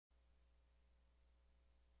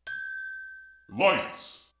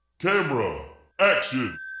Lights, camera,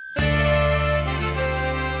 action.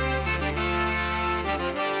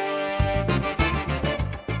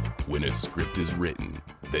 When a script is written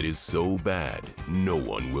that is so bad, no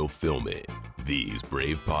one will film it. These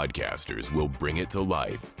brave podcasters will bring it to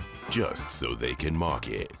life just so they can mock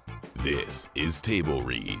it. This is Table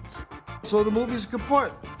Reads. So the movie's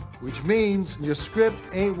kaput, which means your script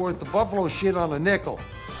ain't worth the buffalo shit on a nickel.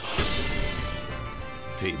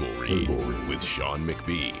 Table Reads with Sean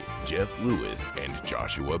McBee, Jeff Lewis, and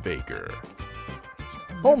Joshua Baker.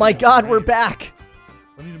 Oh my God, we're back.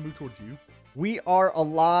 I need to move towards you. We are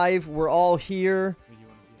alive. We're all here.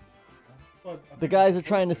 The guys are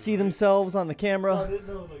trying to see themselves on the camera.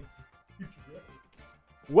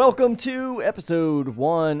 Welcome to episode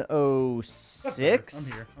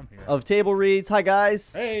 106 I'm here. of Table Reads. Hi,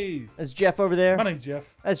 guys. Hey. That's Jeff over there. My name's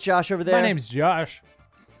Jeff. That's Josh over there. My name's Josh.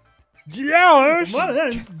 Josh! My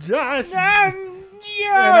name's Josh. I'm And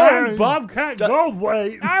I'm Josh! Bobcat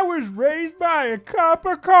Goldthwait. I was raised by a cup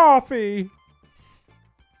of coffee.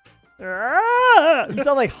 You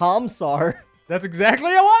sound like Hamsar. That's exactly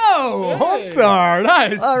whoa! Hey. Hamsar,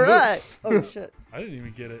 nice. All right. Oh, shit. I didn't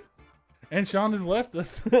even get it. And Sean has left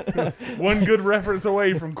us. One good reference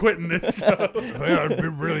away from quitting this show. Well, I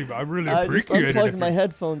really I just appreciate it. unplugged if my you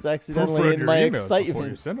headphones accidentally proofread in your my emails before you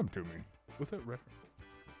excitement. send them to me. What's that reference?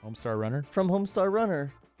 Homestar Runner. From Homestar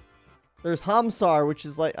Runner. There's Hamsar, which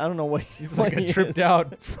is like, I don't know what He's like a tripped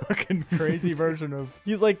out, fucking crazy version of.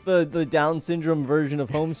 He's like the Down syndrome version of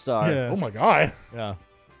Homestar. Yeah. Oh my God. Yeah.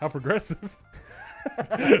 How progressive.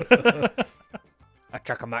 I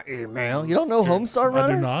check my email. You don't know Homestar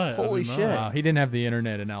Runner? I do not. Holy shit. Wow, he didn't have the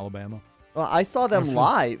internet in Alabama. Well, I saw them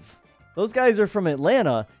live. Those guys are from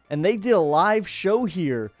Atlanta, and they did a live show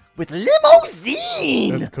here with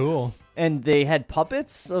limousine. That's cool. And they had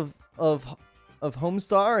puppets of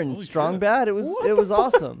Homestar and Holy Strong shit. Bad. It was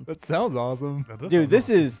awesome. That sounds awesome. That does Dude,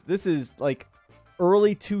 sound this is like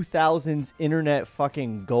early 2000s internet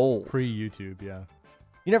fucking gold. Pre-YouTube, yeah.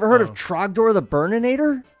 You never heard of Oh. Trogdor the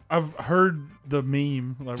Burninator? I've heard the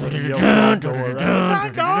meme, like when you yell at the door.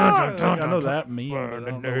 I know that meme. But I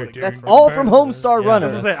don't know where it came That's from. all from Homestar Yeah, Runner.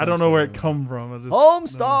 I was gonna say, I don't know where it come from. I just,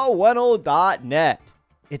 Homestar10.net.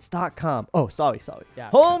 It's .com. Oh, sorry. Yeah.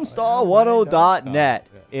 Homestar10.net.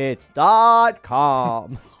 It's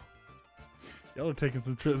 .com. Y'all are taking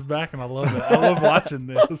some trips back, and I love it. I love watching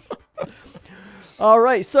this. All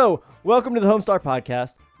right, so welcome to the Homestar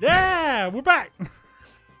Podcast. Yeah, we're back.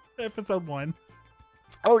 Episode 1.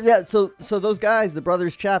 Oh yeah, so those guys, the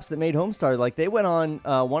brothers chaps that made Homestar, like they went on.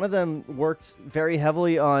 One of them worked very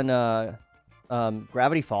heavily on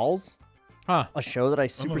Gravity Falls, Huh. a show that I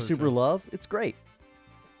Another super show. love. It's great.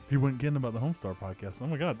 He went getting about the Homestar podcast. Oh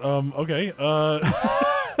my God. Okay.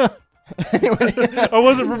 I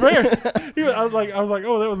wasn't prepared. I was like,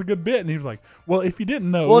 oh, that was a good bit, and he was like, well, if you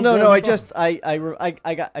didn't know. Well, no, I Gravity just I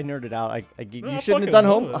nerded out. You No, shouldn't have fuck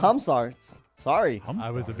done it. Homestar. Sorry, Falls.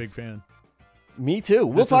 I was a big fan. me too.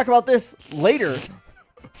 We'll This talk is- about this later.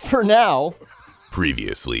 For now.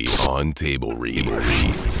 Previously on Table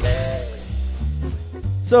Reads.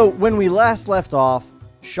 So when we last left off,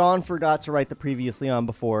 Sean forgot to write the previously on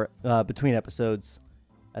before between episodes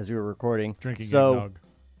as we were recording. Drinking so,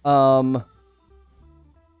 eggnog.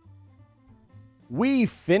 We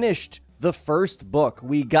finished the first book.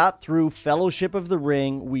 We got through Fellowship of the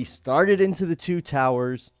Ring. We started into the Two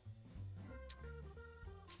Towers.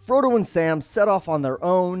 Frodo and Sam set off on their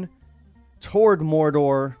own toward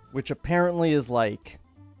Mordor, which apparently is like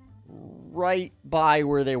right by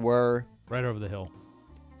where they were. Right over the hill.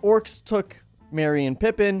 Orcs took Merry and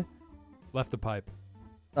Pippin. Left the pipe.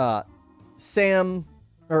 Sam,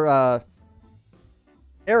 or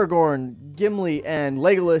Aragorn, Gimli, and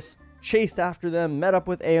Legolas chased after them, met up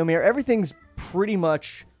with Eomir. Everything's pretty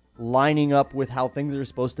much lining up with how things are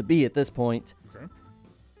supposed to be at this point.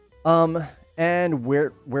 Okay. And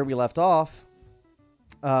where we left off,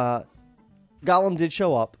 Gollum did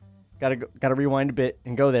show up. Gotta rewind a bit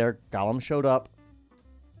and go there. Gollum showed up.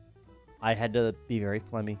 I had to be very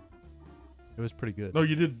phlegmy. It was pretty good. No,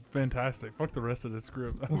 you did fantastic. Fuck the rest of the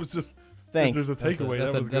script. I was just. Thanks. If there's a takeaway.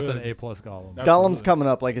 That's That was an good. A+ column. Absolutely. Gollum's coming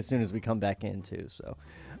up like as soon as we come back in too. So,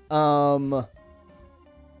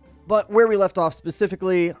 but where we left off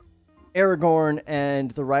specifically, Aragorn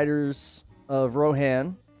and the riders of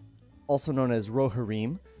Rohan, also known as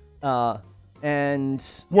Rohirrim,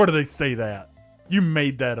 and Where do they say that? You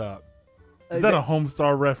made that up. Is that a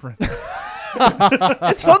Homestar reference?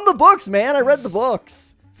 it's from the books, man. I read the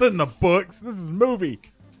books. It's in the books. This is a movie.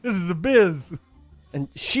 This is the biz. And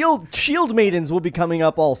shield maidens will be coming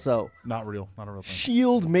up also. Not real. Not a real thing.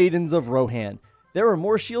 Shield maidens of Rohan. There were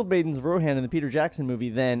more shield maidens of Rohan in the Peter Jackson movie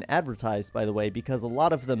than advertised, by the way, because a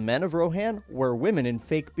lot of the men of Rohan were women in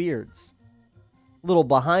fake beards. Little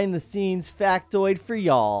behind-the-scenes factoid for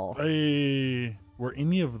y'all. Hey, were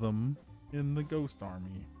any of them in the Ghost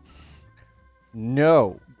Army?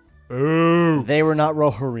 No. Boo! They were not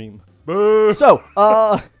Rohirrim. Boo! So,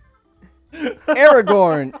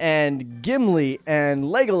 Aragorn and Gimli and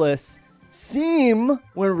Legolas seem,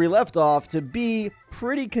 when we left off, to be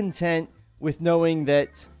pretty content with knowing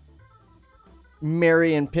that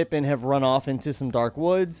Merry and Pippin have run off into some dark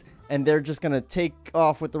woods, and they're just going to take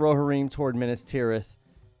off with the Rohirrim toward Minas Tirith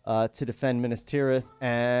to defend Minas Tirith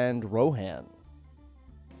and Rohan.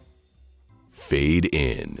 Fade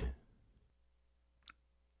in.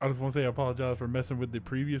 I just want to say I apologize for messing with the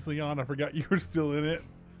previously on. I forgot you were still in it.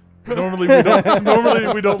 Normally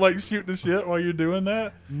we don't like shoot the shit while you're doing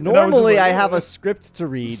that. Normally I I have a script to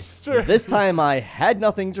read. Sure. This time I had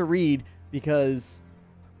nothing to read because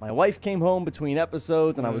my wife came home between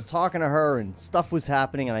episodes and I was talking to her and stuff was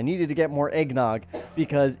happening and I needed to get more eggnog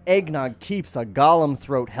because eggnog keeps a Gollum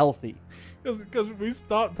throat healthy. Because we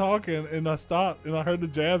stopped talking and I stopped and I heard the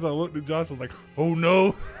jazz. I looked at Josh and was like, oh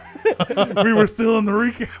no. We were still in the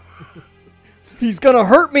recap. He's gonna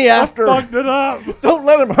hurt me after. I fucked it up. Don't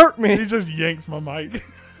let him hurt me. He just yanks my mic.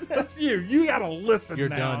 That's you. You gotta listen You're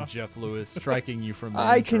now. done, Jeff Lewis, striking you from the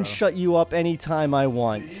I intro. can shut you up anytime I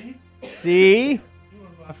want. See?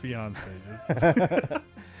 My fiance just.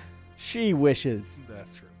 She wishes.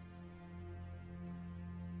 That's true.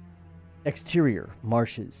 Exterior,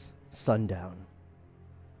 marshes, sundown.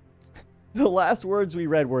 The last words we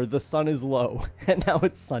read were, the sun is low, and now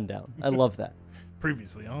it's sundown. I love that.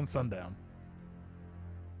 Previously on Sundown.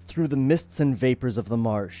 Through the mists and vapors of the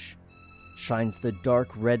marsh shines the dark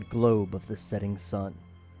red globe of the setting sun.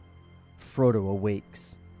 Frodo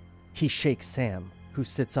awakes. He shakes Sam, who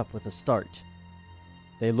sits up with a start.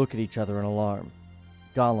 They look at each other in alarm.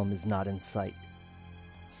 Gollum is not in sight.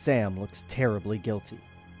 Sam looks terribly guilty.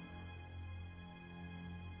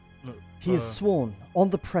 Look, He is sworn on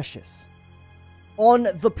the precious. On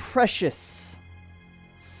the precious.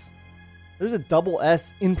 There's a double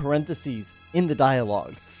S in parentheses in the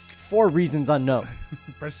dialogue for reasons unknown.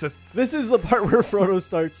 Precious. This is the part where Frodo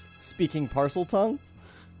starts speaking parcel tongue.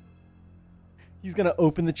 He's going to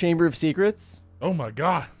open the Chamber of Secrets. Oh my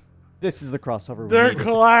god. This is the crossover. They're we needed.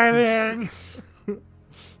 colliding.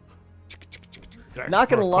 Not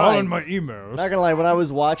going to lie. Calling my emails. Not gonna lie, when I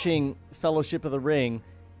was watching Fellowship of the Ring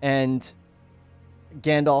and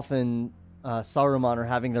Gandalf and Saruman are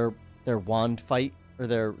having their wand fight or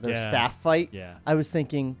their staff fight, Yeah. I was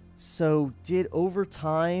thinking, so did over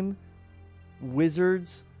time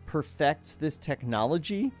wizards perfect this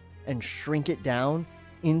technology and shrink it down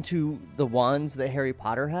into the wands that Harry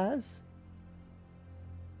Potter has?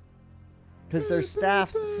 Because their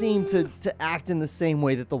staffs seem to act in the same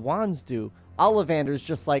way that the wands do. Ollivander's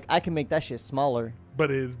just like, I can make that shit smaller.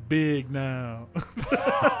 But it's big now.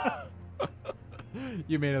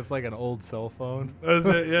 You mean it's like an old cell phone? That's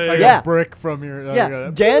it. Yeah, Like Yeah. a brick from your...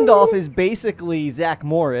 Yeah, Gandalf is basically Zach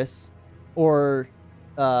Morris or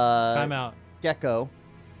Time out. Gecko.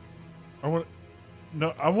 I want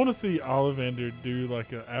to see Ollivander do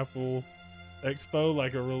like an Apple Expo,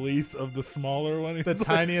 like a release of the smaller one. The He's like-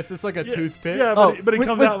 tiniest. It's like a Yeah, toothpick. Yeah, Oh, but it with-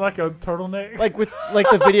 comes with- out like a turtleneck. Like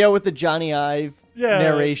the video with the Johnny Ive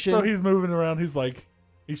narration. So he's moving around. He's like,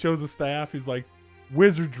 he shows a staff. He's like,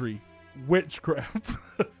 wizardry, witchcraft,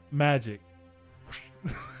 magic.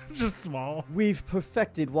 It's just small. We've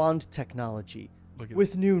perfected wand technology Look at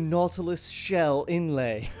with new Nautilus shell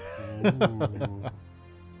inlay. Ooh.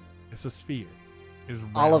 It's a sphere. It's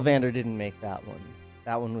round. Ollivander didn't make that one.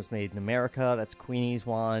 That one was made in America. That's Queenie's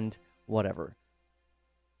wand. Whatever.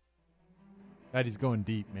 God, he's going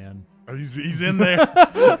deep, man. Oh, he's in there.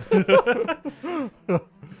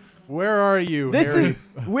 Where are you, This Harry? is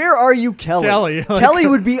where are you, Kelly? Kelly, like- Kelly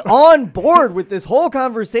would be on board with this whole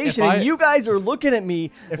conversation, If and I- you guys are looking at me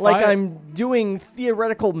If like I- I'm doing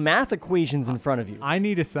theoretical math equations in front of you. I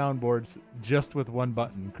need a soundboard just with one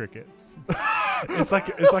button, crickets. It's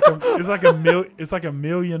like a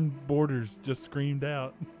million borders just screamed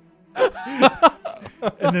out,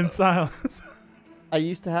 and then silence. I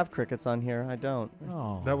used to have crickets on here. I don't.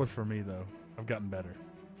 Oh. That was for me though. I've gotten better.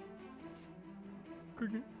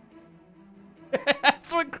 Cricket.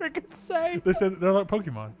 That's what crickets say. They said they're like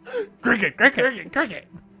Pokemon. Cricket, cricket, cricket, cricket.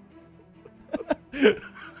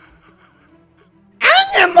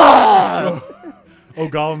 Oh,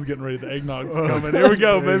 Gollum's getting ready. The eggnog's coming. Here we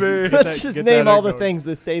go, baby. Let's just get name that all the egg things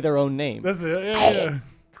that say their own name. That's it. Yeah.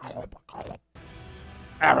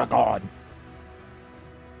 Aragorn.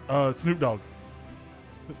 Snoop Dogg.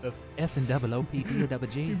 S and double O P D O double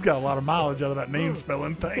G. He's got a lot of mileage out of that name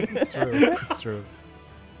spelling thing. It's true.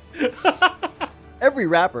 Every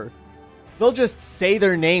rapper, they'll just say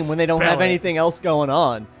their name when they don't have Spell it. anything else going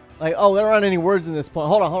on. Like, oh, there aren't any words in this point.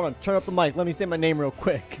 Hold on. Turn up the mic. Let me say my name real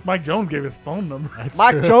quick. Mike Jones gave his phone number.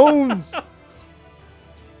 Mike Jones.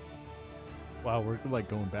 Wow, we're like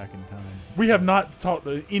going back in time. We have not talked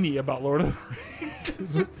to any about Lord of the Rings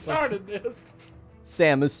since we started this.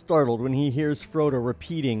 Sam is startled when he hears Frodo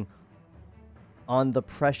repeating "on the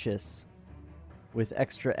precious" with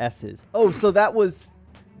extra S's. Oh, so that was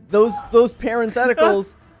those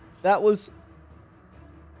parentheticals. That was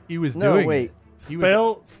He was no doing wait.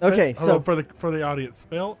 Spell. Okay, hold so- on, for the audience,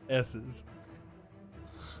 spell S's.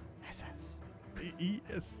 SS.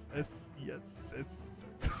 E-S-S-E-S-S.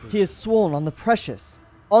 He is swollen on the precious.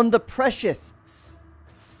 On the precious.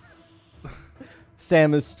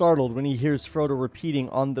 Sam is startled when he hears Frodo repeating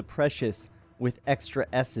 "on the precious" with extra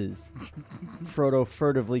S's. Frodo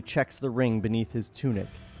furtively checks the ring beneath his tunic.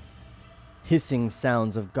 Hissing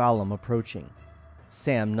sounds of Gollum approaching.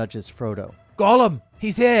 Sam nudges Frodo. Gollum,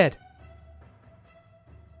 he's here.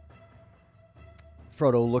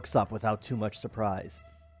 Frodo looks up without too much surprise.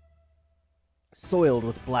 Soiled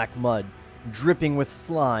with black mud, dripping with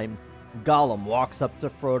slime, Gollum walks up to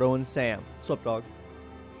Frodo and Sam. Sup, dogs?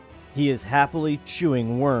 He is happily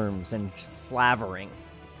chewing worms and slavering.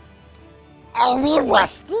 Are we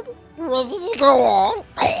rested? Ready to go on?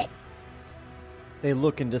 They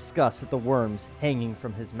look in disgust at the worms hanging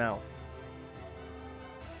from his mouth.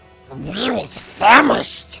 We was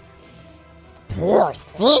famished. Poor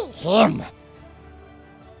thing, him.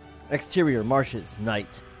 Exterior marshes,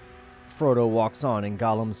 night. Frodo walks on in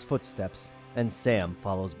Gollum's footsteps, and Sam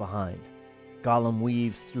follows behind. Gollum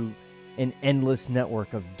weaves through an endless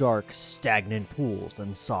network of dark, stagnant pools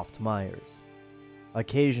and soft mires.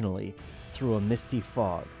 Occasionally, through a misty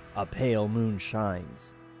fog, a pale moon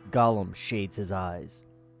shines. Gollum shades his eyes.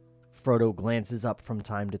 Frodo glances up from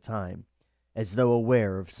time to time, as though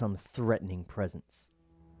aware of some threatening presence.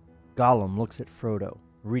 Gollum looks at Frodo,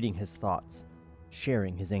 reading his thoughts,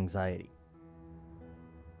 sharing his anxiety.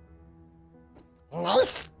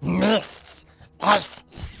 Nice mists. Nice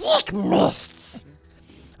thick mists.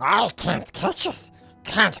 I can't catch us.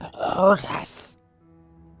 Can't hurt us.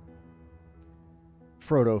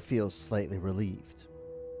 Frodo feels slightly relieved.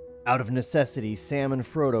 Out of necessity, Sam and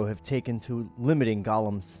Frodo have taken to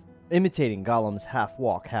imitating Gollum's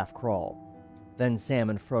half-walk, half-crawl. Then Sam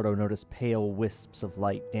and Frodo notice pale wisps of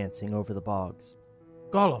light dancing over the bogs.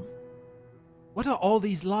 Gollum, what are all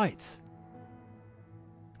these lights?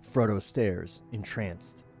 Frodo stares,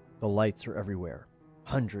 entranced. The lights are everywhere.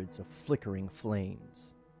 Hundreds of flickering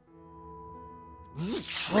flames. You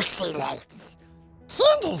tricksy lights.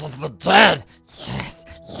 Candles of the dead. Yes,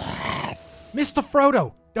 yes. Mr.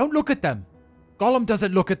 Frodo, don't look at them. Gollum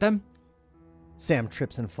doesn't look at them. Sam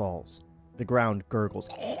trips and falls. The ground gurgles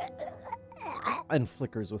and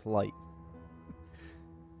flickers with light.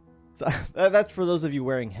 So that's for those of you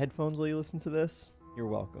wearing headphones while you listen to this. You're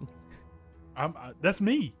welcome. That's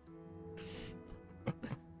me.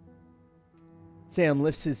 Sam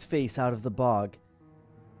lifts his face out of the bog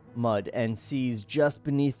mud and sees just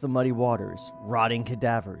beneath the muddy waters rotting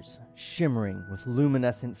cadavers, shimmering with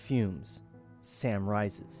luminescent fumes. Sam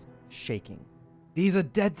rises, shaking. These are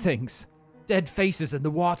dead things. Dead faces in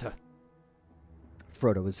the water.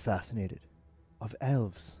 Frodo is fascinated. Of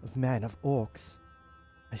elves, of men, of orcs.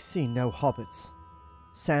 I see no hobbits.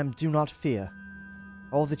 Sam, do not fear.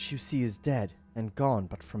 All that you see is dead and gone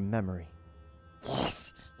but from memory.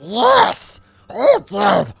 Yes, yes. All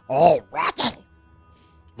dead, all rotten.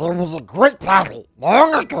 There was a great battle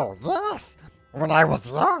long ago, yes, when I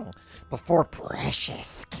was young, before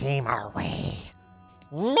Precious came our way.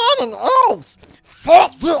 Men and elves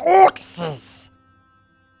fought the orcs.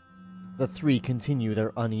 The three continue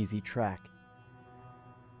their uneasy track.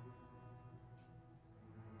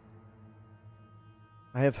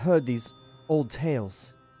 I have heard these old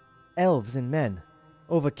tales. Elves and men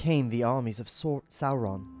overcame the armies of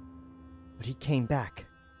Sauron. But he came back,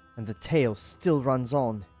 and the tale still runs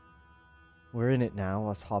on. We're in it now,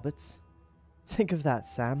 us hobbits. Think of that,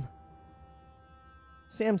 Sam.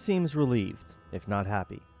 Sam seems relieved, if not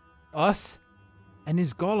happy. Us? And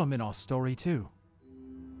is Gollum in our story too?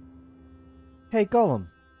 Hey, Gollum.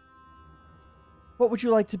 What would you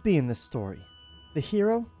like to be in this story? The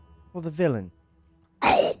hero or the villain?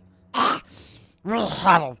 We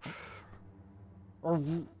had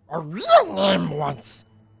a real name once.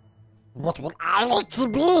 What would I like to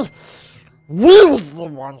be? We was the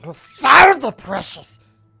one who found the Precious.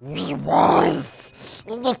 We was.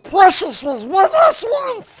 And the Precious was with us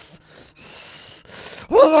once.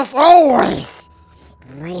 with us always.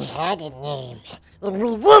 We had a name, and we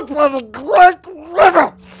lived by the great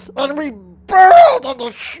river, and we burrowed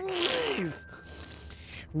under trees.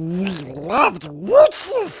 We loved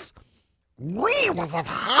witches. We was of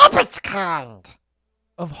hobbit's kind.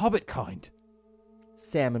 Of hobbit kind.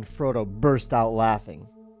 Sam and Frodo burst out laughing.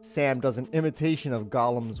 Sam does an imitation of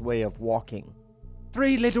Gollum's way of walking.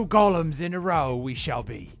 3 little golems in a row we shall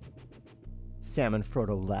be. Sam and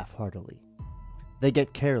Frodo laugh heartily. They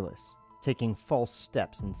get careless, taking false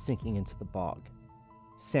steps and sinking into the bog.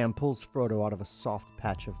 Sam pulls Frodo out of a soft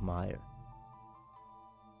patch of mire.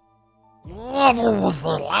 Never was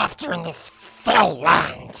there laughter in this fell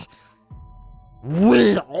land.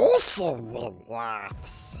 We also will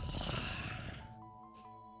laugh.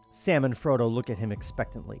 Sam and Frodo look at him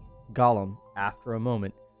expectantly. Gollum, after a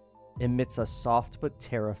moment, emits a soft but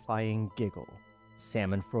terrifying giggle.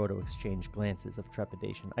 Sam and Frodo exchange glances of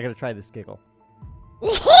trepidation. I gotta try this giggle.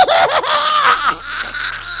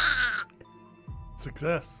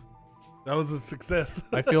 Success. That was a success.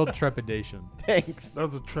 I feel trepidation. Thanks. That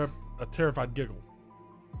was a terrified giggle.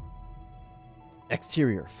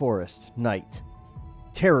 Exterior, forest, night.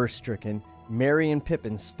 Terror-stricken, Merry and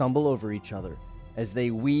Pippin stumble over each other as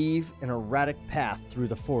they weave an erratic path through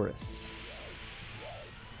the forest.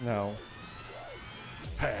 No.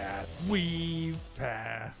 Path. Weave.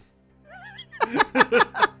 Path.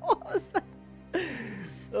 What was that?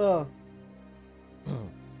 Oh.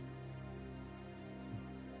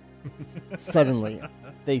 Suddenly,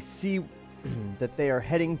 they see that they are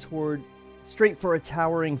heading straight for a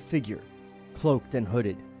towering figure, cloaked and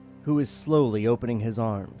hooded, who is slowly opening his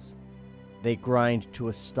arms. They grind to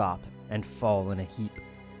a stop and fall in a heap.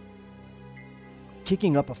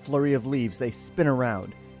 Kicking up a flurry of leaves, they spin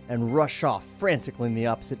around and rush off frantically in the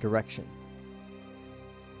opposite direction.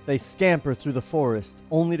 They scamper through the forest,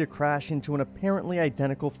 only to crash into an apparently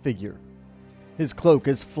identical figure. His cloak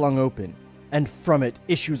is flung open, and from it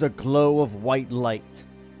issues a glow of white light.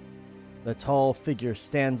 The tall figure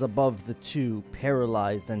stands above the 2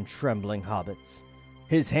 paralyzed and trembling hobbits,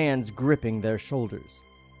 his hands gripping their shoulders.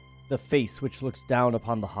 The face which looks down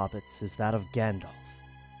upon the hobbits is that of Gandalf,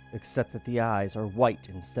 except that the eyes are white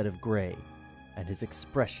instead of gray, and his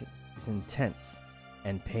expression is intense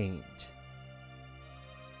and pained.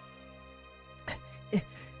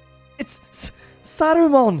 It's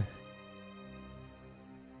Saruman!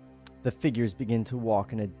 The figures begin to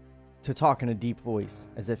talk in a deep voice,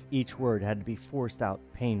 as if each word had to be forced out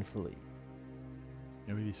painfully.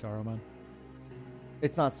 Maybe Saruman?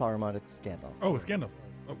 It's not Saruman, it's Gandalf. Oh, it's Gandalf.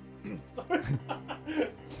 Oh.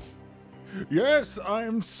 Yes, I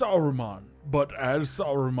am Saruman, but as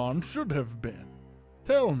Saruman should have been.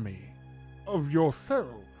 Tell me of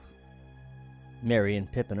yourselves. Merry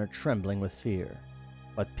and Pippin are trembling with fear,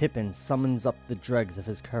 but Pippin summons up the dregs of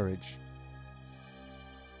his courage.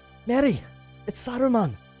 Merry, it's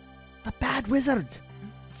Saruman, the bad wizard.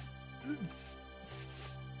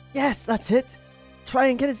 Yes, that's it. Try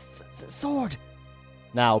and get his sword.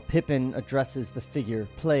 Now Pippin addresses the figure,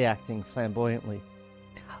 play-acting flamboyantly.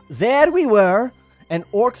 There we were, and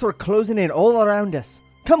orcs were closing in all around us.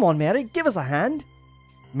 Come on, Merry, give us a hand.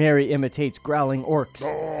 Merry imitates growling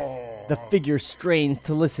orcs. The figure strains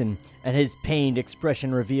to listen, and his pained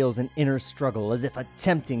expression reveals an inner struggle, as if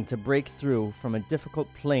attempting to break through from a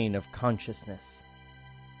difficult plane of consciousness.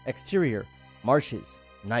 Exterior, marshes,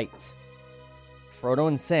 night. Frodo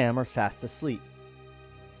and Sam are fast asleep.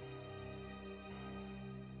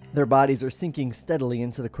 Their bodies are sinking steadily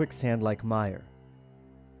into the quicksand like mire.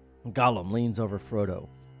 Gollum leans over Frodo.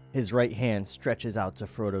 His right hand stretches out to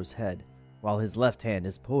Frodo's head, while his left hand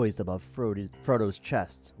is poised above Frodo's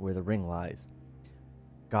chest, where the ring lies.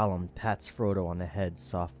 Gollum pats Frodo on the head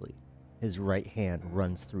softly. His right hand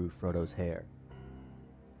runs through Frodo's hair.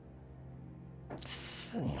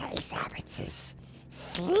 Nice hobbits,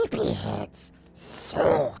 sleepyheads,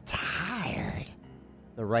 so tired.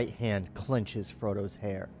 The right hand clenches Frodo's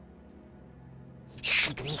hair.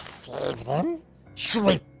 Should we save them? Should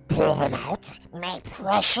we pull them out, my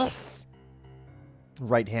precious?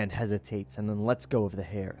 Right hand hesitates and then lets go of the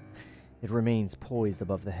hair. It remains poised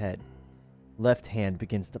above the head. Left hand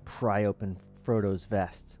begins to pry open Frodo's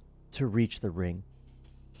vest to reach the ring.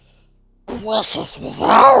 Precious was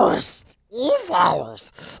ours, is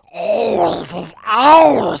ours, always is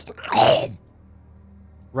ours.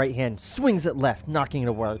 Right hand swings at left, knocking it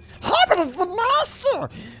away. Hobbit is the master.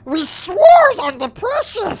 We swore on the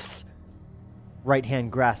precious. Right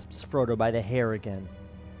hand grasps Frodo by the hair again.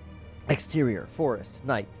 Exterior, forest,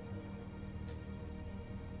 night.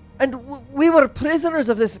 And we were prisoners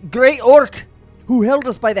of this great orc who held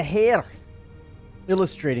us by the hair.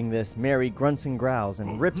 Illustrating this, Merry grunts and growls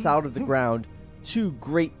and rips out of the ground 2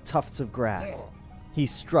 great tufts of grass. He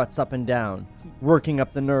struts up and down, working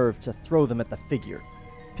up the nerve to throw them at the figure.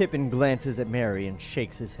 Pippin glances at Merry and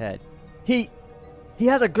shakes his head. He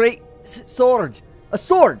had a great sword! A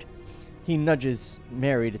sword! He nudges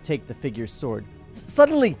Merry to take the figure's sword.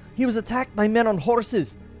 Suddenly, he was attacked by men on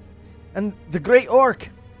horses. And the great orc!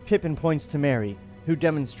 Pippin points to Merry, who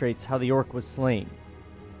demonstrates how the orc was slain.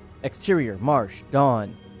 Exterior, marsh,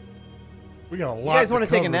 dawn. We got a lot. You guys want to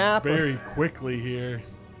take a nap? Very quickly here.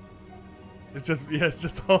 It's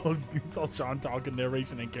just all Sean talking,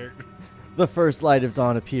 narration, and characters. The first light of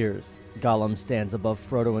dawn appears. Gollum stands above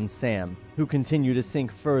Frodo and Sam, who continue to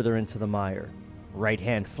sink further into the mire. Right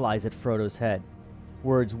hand flies at Frodo's head.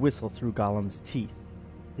 Words whistle through Gollum's teeth.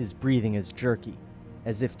 His breathing is jerky,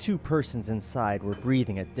 as if 2 persons inside were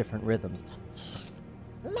breathing at different rhythms.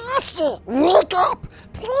 Master, wake up,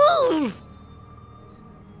 please!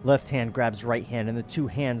 Left hand grabs right hand and the 2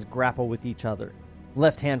 hands grapple with each other.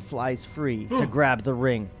 Left hand flies free to grab the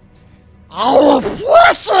ring. Our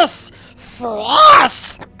precious for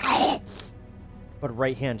us! But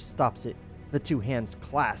right hand stops it. The 2 hands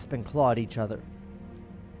clasp and claw at each other.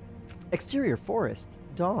 Exterior forest,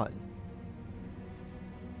 dawn.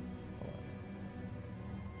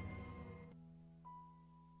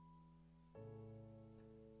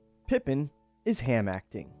 Pippin is ham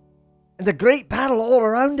acting. And a great battle all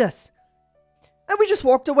around us. And we just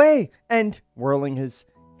walked away. And, whirling his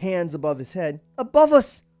hands above his head, above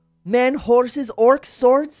us, men, horses, orcs,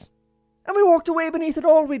 swords. And we walked away beneath it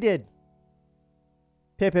all, we did.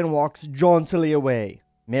 Pippin walks jauntily away.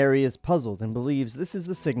 Merry is puzzled and believes this is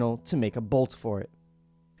the signal to make a bolt for it.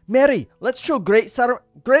 Merry, let's show Great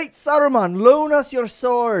Saruman, loan us your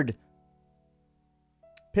sword.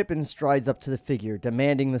 Pippin strides up to the figure,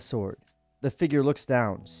 demanding the sword. The figure looks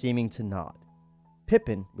down, seeming to nod.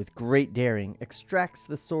 Pippin, with great daring, extracts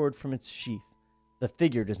the sword from its sheath. The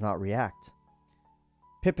figure does not react.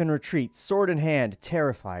 Pippin retreats, sword in hand,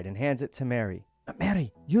 terrified, and hands it to Merry.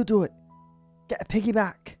 Merry, you do it. Get a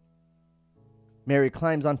piggyback. Merry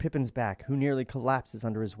climbs on Pippin's back, who nearly collapses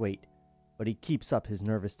under his weight, but he keeps up his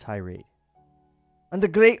nervous tirade. And the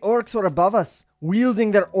great orcs were above us,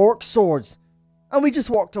 wielding their orc swords, and we just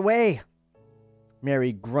walked away.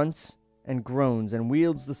 Merry grunts and groans and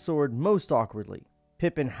wields the sword most awkwardly.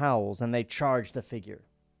 Pippin howls, and they charge the figure.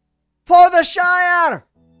 For the Shire!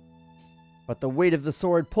 But the weight of the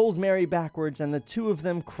sword pulls Merry backwards, and the 2 of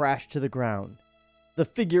them crash to the ground. The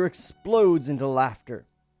figure explodes into laughter.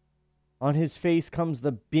 On his face comes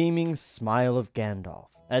the beaming smile of Gandalf,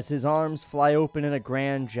 as his arms fly open in a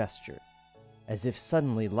grand gesture, as if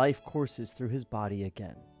suddenly life courses through his body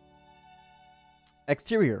again.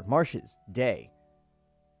 Exterior, marshes, day.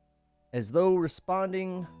 As though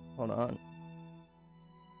responding... Hold on.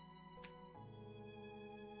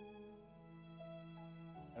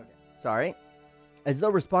 Okay, sorry. As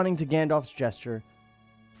though responding to Gandalf's gesture,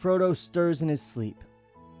 Frodo stirs in his sleep.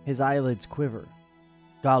 His eyelids quiver.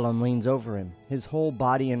 Gollum leans over him, his whole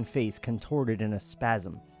body and face contorted in a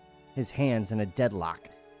spasm, his hands in a deadlock.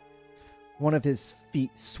 One of his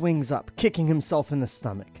feet swings up, kicking himself in the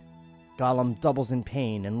stomach. Gollum doubles in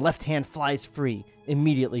pain, and left hand flies free,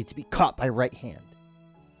 immediately to be caught by right hand.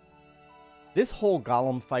 This whole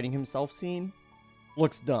Gollum fighting himself scene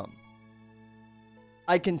looks dumb.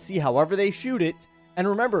 I can see however they shoot it, and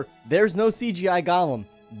remember, there's no CGI Gollum.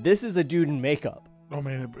 This is a dude in makeup. Oh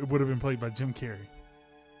man, it would have been played by Jim Carrey.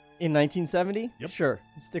 In 1970? Yep. Sure,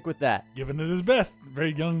 stick with that. Giving it his best.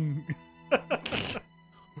 Very young.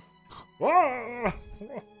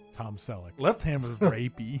 Tom Selleck. Left hand was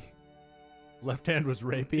rapey. Left hand was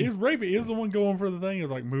rapey. He's rapey. He's the one going for the thing. He's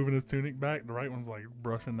like moving his tunic back. The right one's like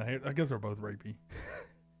brushing the hair. I guess they're both rapey.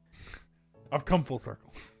 I've come full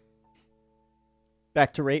circle.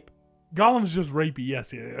 Back to rape. Gollum's just rapey.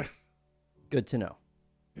 Yes, yeah. Good to know.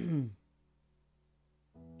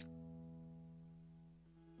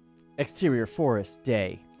 Exterior forest,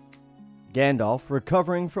 day. Gandalf,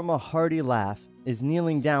 recovering from a hearty laugh, is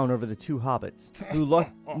kneeling down over the 2 hobbits, who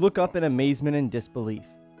look up in amazement and disbelief.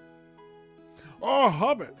 Oh,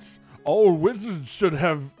 hobbits. All wizards should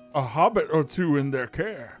have a hobbit or 2 in their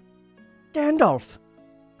care. Gandalf,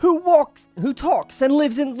 who talks and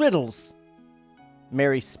lives in riddles.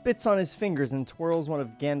 Merry spits on his fingers and twirls one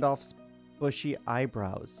of Gandalf's bushy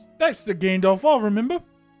eyebrows. That's the Gandalf I'll remember.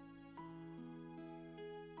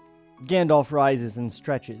 Gandalf rises and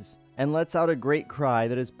stretches, and lets out a great cry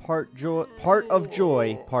that is part of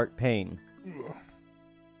joy, part pain.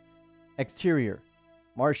 Exterior,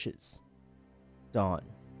 marshes, dawn.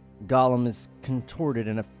 Gollum is contorted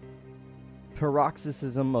in a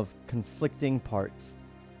paroxysm of conflicting parts.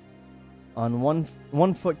 On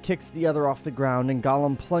one foot kicks the other off the ground, and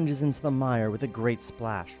Gollum plunges into the mire with a great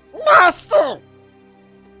splash. Master!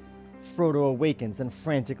 Frodo awakens and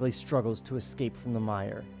frantically struggles to escape from the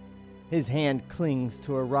mire. His hand clings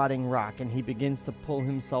to a rotting rock, and he begins to pull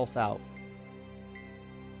himself out.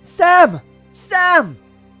 Sam! Sam!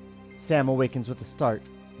 Sam awakens with a start,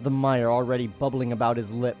 the mire already bubbling about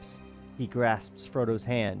his lips. He grasps Frodo's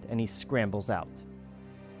hand, and he scrambles out.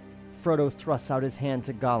 Frodo thrusts out his hand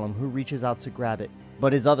to Gollum, who reaches out to grab it,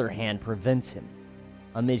 but his other hand prevents him.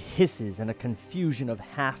 Amid hisses and a confusion of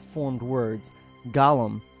half-formed words,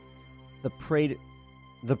 Gollum, the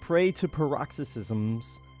prey to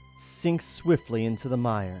paroxysms, sinks swiftly into the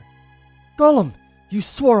mire. Gollum, you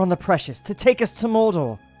swore on the precious to take us to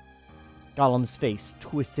Mordor. Gollum's face,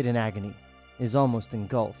 twisted in agony, is almost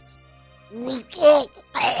engulfed. We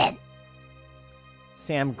can't.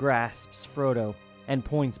 Sam grasps Frodo and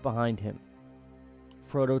points behind him.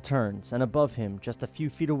 Frodo turns, and above him, just a few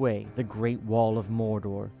feet away, the great wall of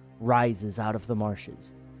Mordor rises out of the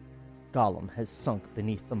marshes. Gollum has sunk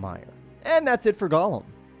beneath the mire. And that's it for Gollum.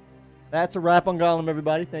 That's a wrap on Gollum,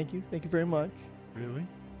 everybody. Thank you. Thank you very much. Really?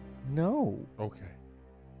 No. Okay.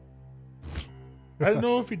 I didn't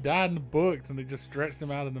know if he died in the books and they just stretched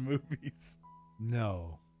him out in the movies.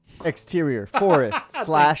 No. Exterior, forest,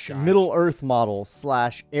 / Middle Earth model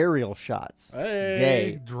 / aerial shots. Hey,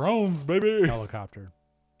 Day. drones, baby. Helicopter.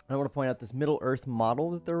 I want to point out this Middle Earth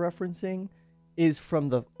model that they're referencing is from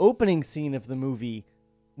the opening scene of the movie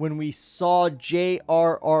when we saw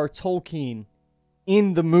J.R.R. Tolkien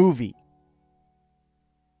in the movie.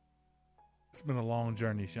 It's been a long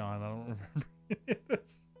journey, Sean. I don't remember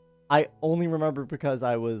this. I only remember because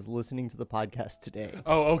I was listening to the podcast today.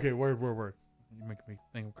 Oh, okay. Word. You make me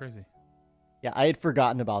think I'm crazy. Yeah, I had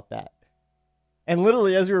forgotten about that. And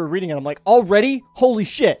literally, as we were reading it, I'm like, already? Holy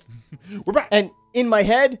shit. We're back. And in my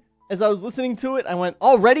head, as I was listening to it, I went,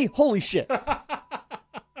 already? Holy shit.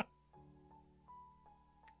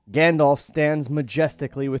 Gandalf stands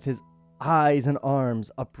majestically with his eyes and arms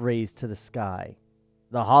upraised to the sky.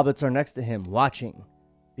 The hobbits are next to him, watching.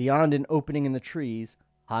 Beyond an opening in the trees,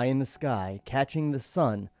 high in the sky, catching the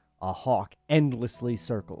sun, a hawk endlessly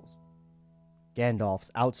circles.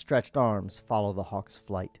 Gandalf's outstretched arms follow the hawk's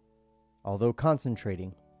flight. Although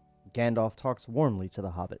concentrating, Gandalf talks warmly to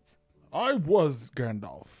the hobbits. I was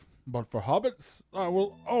Gandalf, but for hobbits, I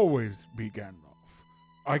will always be Gandalf.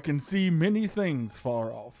 I can see many things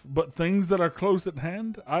far off, but things that are close at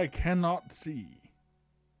hand, I cannot see.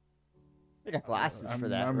 They got glasses for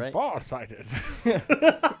that, I'm right? farsighted.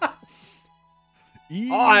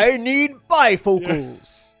 I need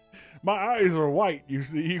bifocals. My eyes are white, you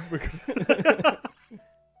see.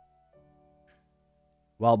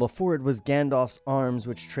 While before it was Gandalf's arms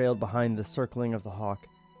which trailed behind the circling of the hawk,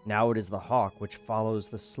 now it is the hawk which follows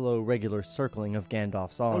the slow, regular circling of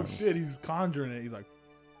Gandalf's Oh arms. shit, he's conjuring it. He's like,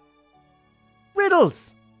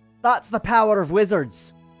 Riddles! That's the power of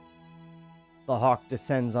wizards! The hawk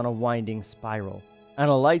descends on a winding spiral and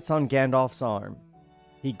alights on Gandalf's arm.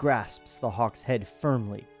 He grasps the hawk's head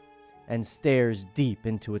firmly and stares deep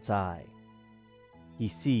into its eye. He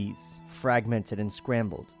sees, fragmented and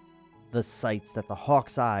scrambled, the sights that the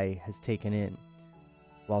hawk's eye has taken in,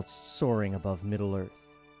 whilst soaring above Middle-earth.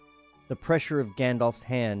 The pressure of Gandalf's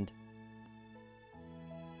hand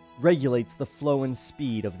regulates the flow and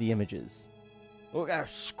speed of the images. We gotta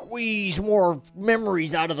squeeze more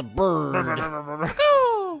memories out of the bird.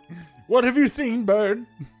 what have you seen, bird?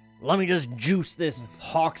 Let me just juice this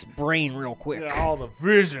hawk's brain real quick. Yeah, all the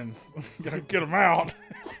visions. Gotta get them out.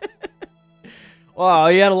 Wow,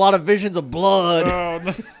 he had a lot of visions of blood.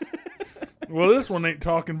 No. Well, this one ain't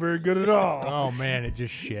talking very good at all. Oh, man, it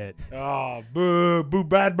just shit. Oh, boo,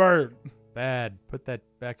 bad bird. Bad. Put that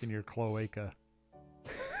back in your cloaca.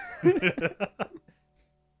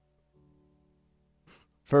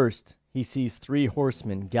 First, he sees 3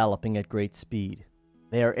 horsemen galloping at great speed.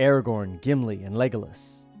 They are Aragorn, Gimli, and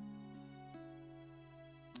Legolas.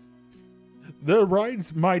 There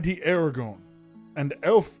rides mighty Aragorn, and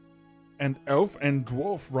elf and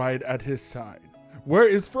dwarf ride at his side. Where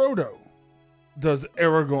is Frodo? Does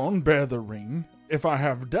Aragorn bear the ring? If I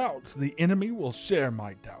have doubts, the enemy will share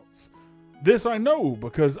my doubts. This I know,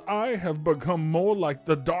 because I have become more like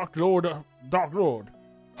the Dark Lord.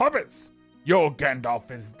 Hobbits, your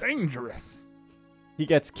Gandalf is dangerous. He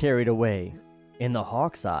gets carried away. In the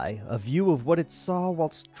hawk's eye, a view of what it saw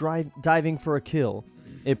whilst diving for a kill,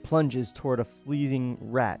 it plunges toward a fleeing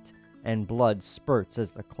rat, and blood spurts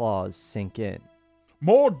as the claws sink in.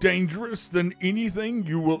 More dangerous than anything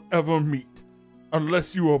you will ever meet,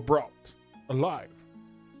 unless you are brought alive.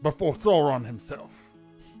 before Sauron himself.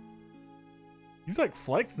 He's like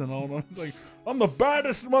flexing on him. He's like, I'm the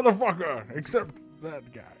baddest motherfucker, except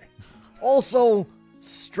that guy. Also,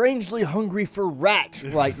 strangely hungry for rat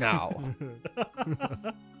right now.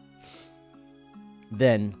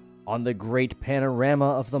 Then, on the great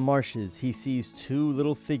panorama of the marshes, he sees two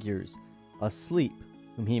little figures asleep,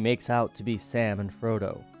 whom he makes out to be Sam and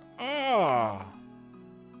Frodo. Ah.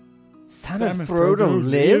 Sam and Frodo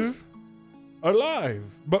live? Alive,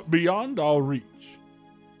 but beyond our reach.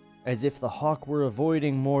 As if the hawk were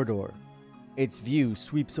avoiding Mordor, its view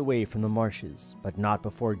sweeps away from the marshes, but not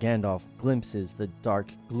before Gandalf glimpses the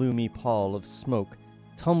dark, gloomy pall of smoke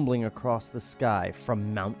tumbling across the sky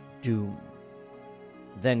from Mount Doom.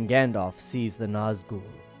 Then Gandalf sees the Nazgul.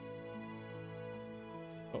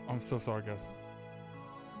 Oh, I'm so sorry, guys.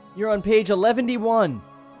 You're on page 1191.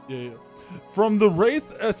 Yeah. From the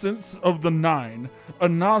wraith essence of the Nine, a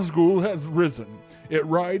Nazgul has risen. It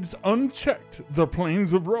rides unchecked the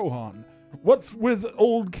plains of Rohan. What's with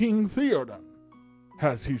old King Theoden?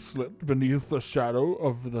 Has he slipped beneath the shadow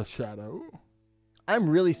of the shadow? I'm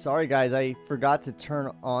really sorry, guys. I forgot to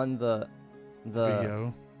turn on the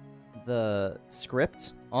Video. the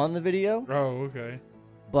script on the video. Oh, okay.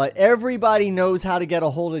 But everybody knows how to get a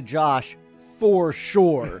hold of Josh for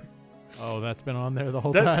sure. Oh, that's been on there the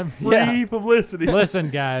whole That's time? free Yeah. publicity. Listen,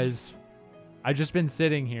 guys. I just been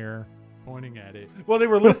sitting here pointing at it. Well, they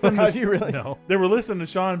were listening How'd to you really? No. They were listening to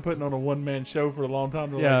Sean putting on a one-man show for a long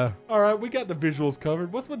time. They're Yeah. like, all right, we got the visuals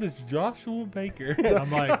covered. What's with this Joshua Baker?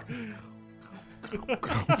 I'm like,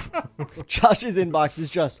 Josh's inbox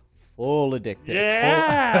is just full of dick pics.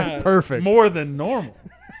 Yeah. perfect. More than normal.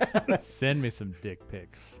 Send me some dick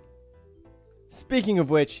pics. Speaking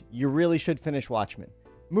of which, you really should finish Watchmen.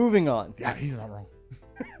 Moving on. Yeah, he's not wrong.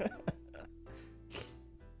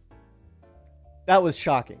 That was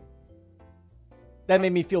shocking. That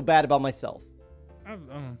made me feel bad about myself. I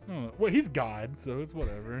don't know. Well, he's God, so it's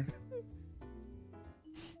whatever.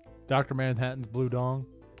 Dr. Manhattan's Blue Dong.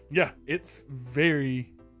 Yeah, it's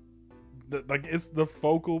very... Like, it's the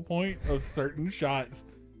focal point of certain shots.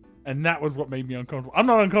 And that was what made me uncomfortable. I'm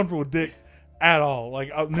not uncomfortable with dick at all. Like,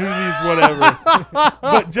 nudity, whatever.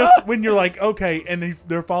 But just when you're like, okay, and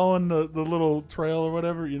they're following the little trail or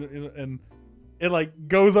whatever, and it, like,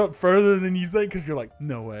 goes up further than you think because you're like,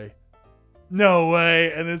 no way. No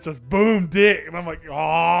way. And it's just boom, dick. And I'm like,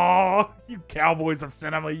 oh, you cowboys of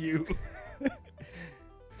cinema, you.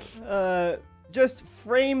 Just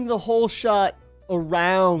frame the whole shot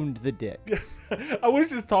around the dick. I wish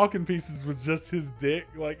his talking pieces was just his dick,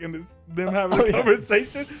 like, and it's them having a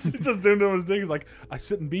conversation. It's just them doing his dick. He's like, I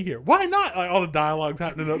shouldn't be here. Why not? Like, all the dialogue's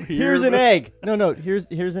happening up here. Here's an egg. No, here's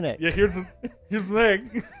an egg. Yeah, here's an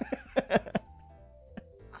egg.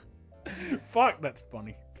 Fuck, that's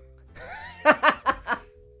funny.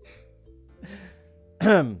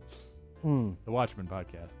 The Watchmen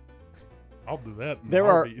podcast. I'll do that. in a There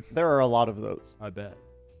heartbeat. are a lot of those. I bet.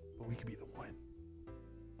 But we could be the one.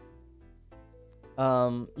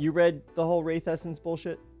 You read the whole Wraith Essence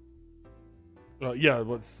bullshit? Yeah,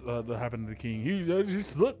 what's that happened to the king? He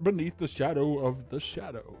slipped beneath the shadow of the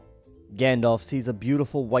shadow. Gandalf sees a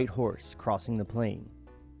beautiful white horse crossing the plain.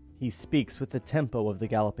 He speaks with the tempo of the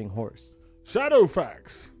galloping horse.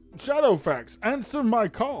 Shadowfax! Shadowfax, answer my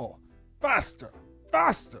call. Faster!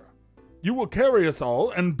 Faster! You will carry us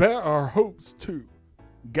all and bear our hopes too.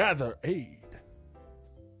 Gather aid.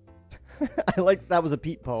 I like that was a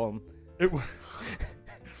Pete poem. It was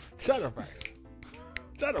Shadowfax.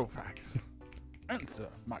 Shadowfax. Answer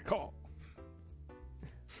my call.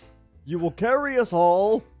 You will carry us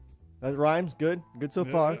all. That rhymes. Good so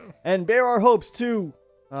far. Yeah. And bear our hopes too.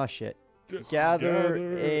 Ah, shit. Just Gather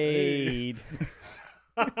aid.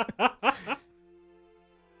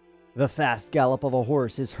 The fast gallop of a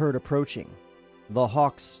horse is heard approaching. The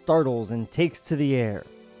hawk startles and takes to the air.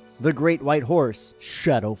 The great white horse,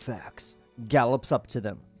 Shadowfax, gallops up to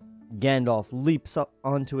them. Gandalf leaps up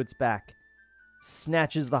onto its back,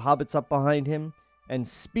 snatches the hobbits up behind him, and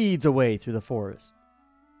speeds away through the forest.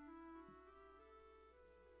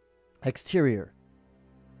 Exterior.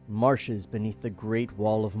 Marshes beneath the great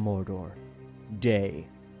wall of Mordor. Day.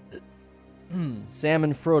 Sam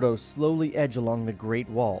and Frodo slowly edge along the great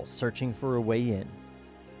wall, searching for a way in.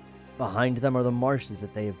 Behind them are the marshes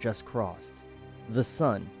that they have just crossed. The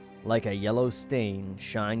sun, like a yellow stain,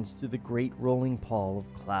 shines through the great rolling pall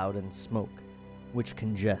of cloud and smoke, which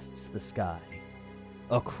congests the sky.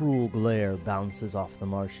 A cruel glare bounces off the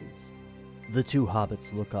marshes. The two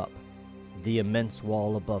hobbits look up. The immense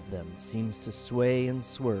wall above them seems to sway and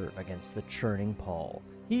swerve against the churning pall.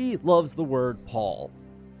 He loves the word pall.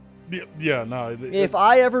 Yeah, no. If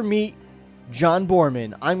I ever meet John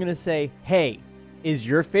Boorman, I'm going to say, hey, is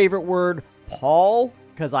your favorite word Paul?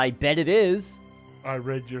 Because I bet it is. I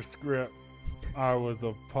read your script. I was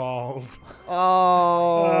appalled.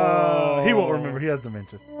 Oh. He won't remember. He has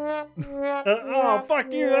dementia. Oh,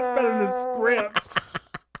 fuck you. That's better than his script.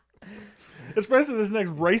 Especially this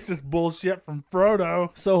next racist bullshit from Frodo.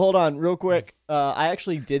 So hold on, real quick. I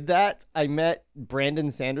actually did that. I met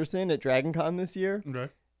Brandon Sanderson at DragonCon this year.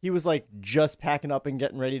 Okay. He was like just packing up and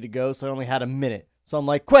getting ready to go, so I only had a minute. So I'm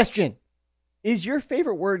like, question, is your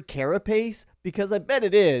favorite word carapace? Because I bet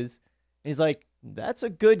it is. And he's like, that's a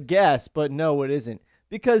good guess, but no, it isn't.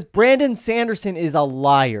 Because Brandon Sanderson is a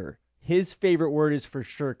liar. His favorite word is for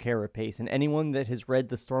sure carapace, and anyone that has read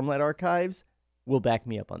the Stormlight Archives will back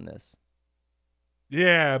me up on this.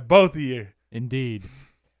 Yeah, both of you. Indeed.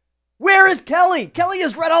 Where is Kelly? Kelly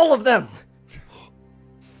has read all of them.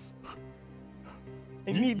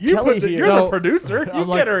 I need Kelly here. You're the producer. You I'm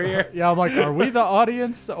get her here. Yeah, I'm like, are we the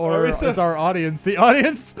audience or is our audience the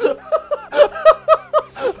audience?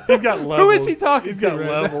 He's got levels. Who is he talking He's to got right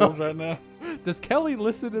levels right now. Does Kelly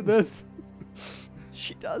listen to this?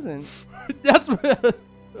 She doesn't. That's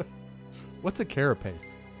what's a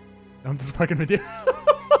carapace? I'm just fucking with you.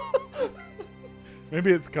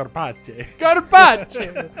 Maybe it's carpaccio. Carpaccio.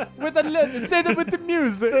 Say that with the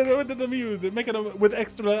music. With the music. Make it with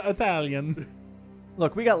extra Italian.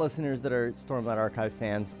 Look, we got listeners that are Stormlight Archive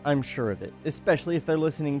fans. I'm sure of it. Especially if they're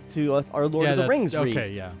listening to our Lord of the Rings read.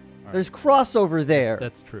 Okay, yeah. All right. There's crossover there.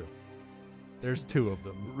 That's true. There's two of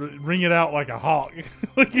them. Ring it out like a hawk.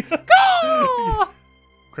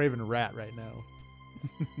 Craving a rat right now.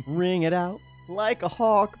 Ring it out like a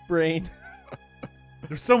hawk brain.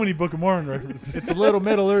 There's so many Book of Mormon references. It's a little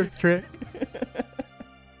Middle Earth trick.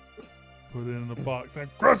 Put it in a box and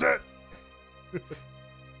crush it.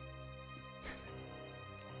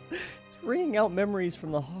 Ringing out memories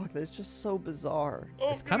from the hawk. That's just so bizarre.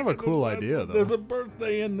 Oh, It's kind of a cool idea, though. There's a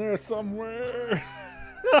birthday in there somewhere.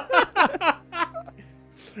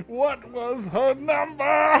 What was her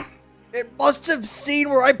number? It must have seen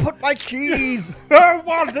where I put my keys. Or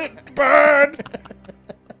was it bird?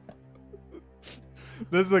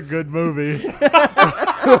 This is a good movie.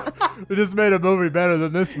 We just made a movie better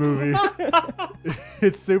than this movie.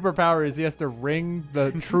 His superpower is he has to wring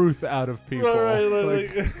the truth out of people. Right,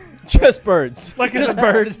 Just birds. like it's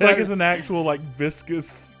birds. Like it's an actual like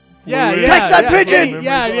viscous. Yeah, fluid. yeah. Catch that yeah, pigeon!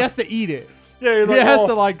 Yeah, and he has to eat it. Yeah, you're He like, has oh,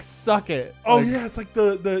 to like suck it. oh Like, yeah, it's like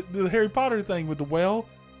the Harry Potter thing with the whale,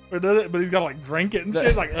 or does it? But he's got to like drink it and shit.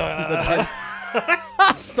 It's like,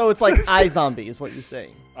 So it's like iZombie is what you're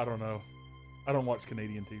saying. I don't know. I don't watch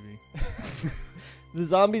Canadian TV. The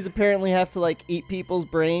zombies apparently have to like eat people's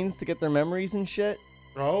brains to get their memories and shit.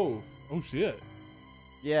 Oh shit.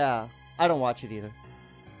 Yeah, I don't watch it either.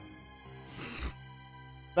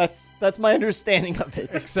 That's my understanding of it.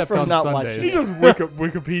 Except from on not Sundays. watching He it. just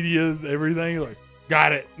Wikipedia everything. Like,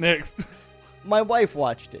 got it. Next. My wife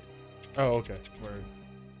watched it. Oh, okay. Word.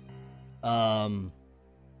 I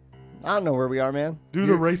don't know where we are, man. Do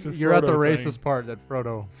the racist. You're at the Frodo racist thing. part that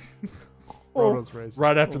Frodo's racist.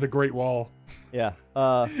 Right after the Great Wall. Yeah.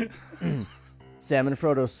 Sam and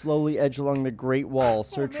Frodo slowly edge along the Great Wall,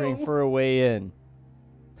 searching for a way in.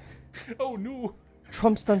 Oh no.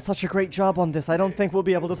 Trump's done such a great job on this. I don't think we'll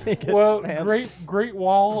be able to make it. Well, Sam. Great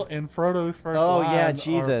Wall and Frodo's first Oh, line yeah, are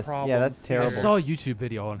Jesus. Yeah, problems. that's terrible. I saw a YouTube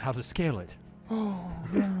video on how to scale it.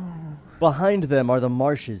 Behind them are the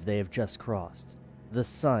marshes they have just crossed. The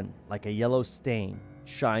sun, like a yellow stain,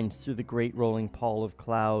 shines through the great rolling pall of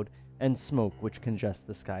cloud and smoke which congest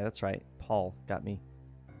the sky. That's right, pall got me.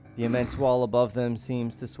 The immense wall above them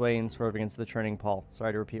seems to sway and swerve against the churning pall.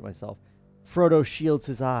 Sorry to repeat myself. Frodo shields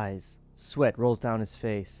his eyes. Sweat rolls down his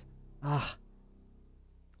face. Ah,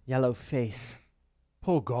 yellow face.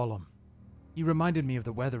 Poor Gollum. He reminded me of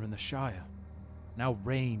the weather in the Shire. Now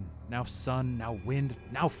rain, now sun, now wind,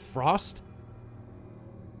 now frost.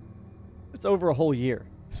 It's over a whole year.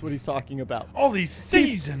 That's what he's talking about. All these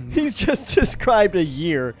seasons. He's just described a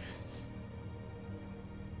year.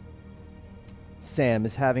 Sam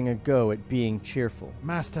is having a go at being cheerful.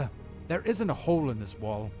 Master, there isn't a hole in this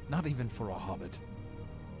wall, not even for a hobbit.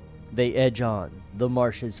 They edge on, the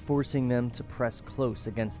marshes forcing them to press close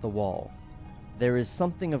against the wall. There is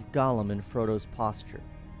something of Gollum in Frodo's posture.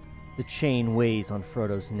 The chain weighs on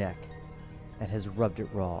Frodo's neck and has rubbed it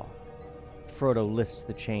raw. Frodo lifts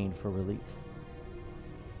the chain for relief.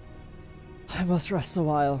 I must rest a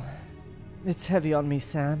while. It's heavy on me,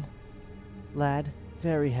 Sam. Lad,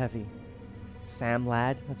 very heavy. Sam,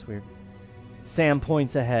 lad? That's weird. Sam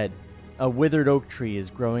points ahead. A withered oak tree is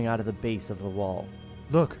growing out of the base of the wall.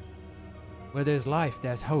 Look, where there's life,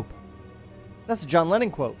 there's hope. That's a John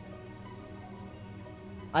Lennon quote.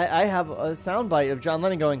 I have a soundbite of John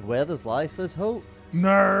Lennon going, "Where there's life, there's hope."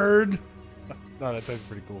 Nerd. No, that sounds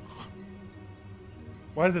pretty cool.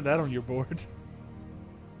 Why isn't that on your board?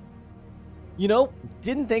 You know,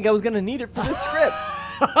 didn't think I was going to need it for this script.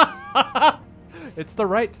 It's the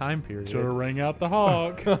right time period. Sure rang out the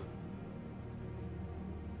hog.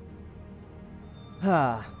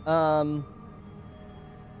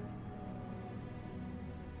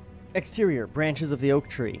 Exterior, branches of the oak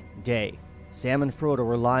tree. Day. Sam and Frodo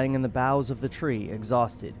were lying in the boughs of the tree,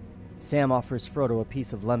 exhausted. Sam offers Frodo a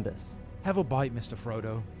piece of lembas. Have a bite, Mr.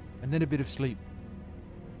 Frodo, and then a bit of sleep.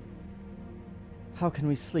 How can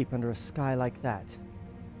we sleep under a sky like that?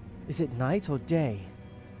 Is it night or day?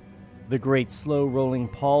 The great slow-rolling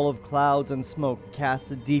pall of clouds and smoke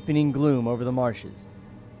casts a deepening gloom over the marshes.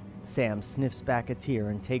 Sam sniffs back a tear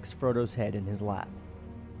and takes Frodo's head in his lap.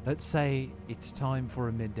 Let's say it's time for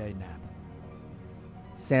a midday nap.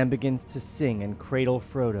 Sam begins to sing and cradle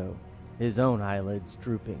Frodo, his own eyelids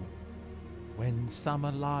drooping. When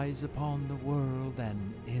summer lies upon the world,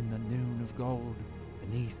 and in the noon of gold,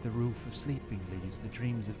 beneath the roof of sleeping leaves, the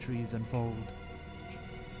dreams of trees unfold.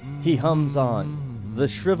 He hums on. The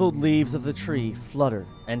shriveled leaves of the tree flutter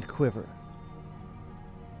and quiver.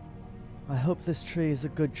 I hope this tree is a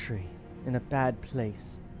good tree, in a bad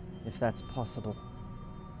place, if that's possible.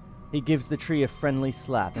 He gives the tree a friendly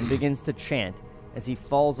slap and begins to chant as he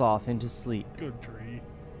falls off into sleep. Good tree.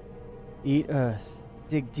 Eat earth,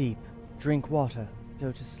 dig deep, drink water,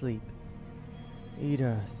 go to sleep. Eat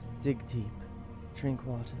earth, dig deep, drink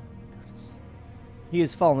water, go to sleep. He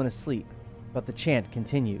has fallen asleep, but the chant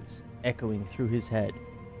continues, echoing through his head.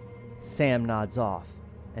 Sam nods off,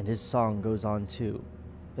 and his song goes on too.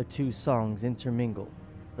 The two songs intermingle.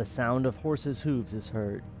 The sound of horses' hooves is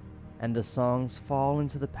heard, and the songs fall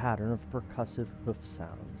into the pattern of percussive hoof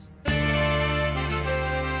sounds.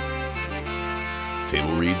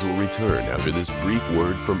 Table Reads will return after this brief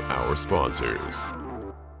word from our sponsors.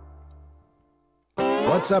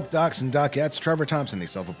 What's up, docs and docettes? Trevor Thompson, the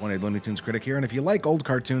self-appointed Looney Tunes critic here, and if you like old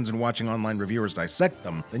cartoons and watching online reviewers dissect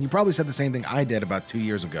them, then you probably said the same thing I did about 2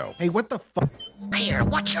 years ago. Hey, what the fuck? Here,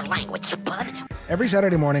 watch your language, bud. Every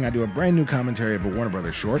Saturday morning, I do a brand new commentary of a Warner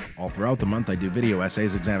Brothers short. All throughout the month, I do video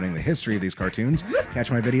essays examining the history of these cartoons.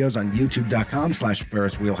 Catch my videos on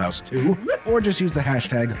youtube.com/FerrisWheelhouse2, or just use the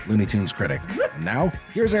hashtag LooneyTunesCritic. And now,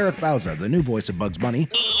 here's Eric Bauza, the new voice of Bugs Bunny.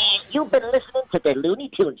 You've been listening to the Looney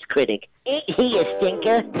Tunes critic. Ain't he a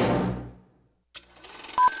stinker?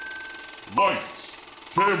 Lights,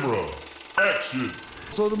 camera, action.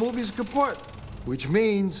 So the movie's kaput, which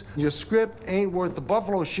means your script ain't worth the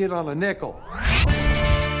buffalo shit on a nickel.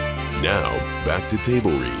 Now, back to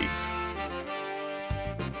Table Reads.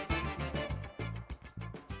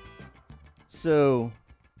 So,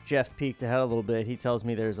 Jeff peeked ahead a little bit. He tells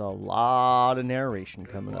me there's a lot of narration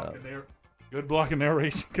coming up. Good block of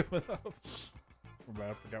narration coming up.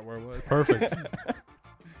 I forgot where it was. Perfect.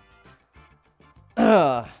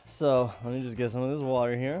 So, let me just get some of this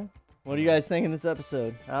water here. What do you guys think in this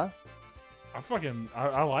episode, huh? I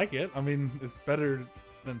like it. I mean, it's better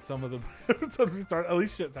than some of the episodes we start. At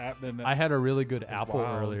least shit's happening. I had a really good apple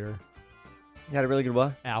earlier. You had a really good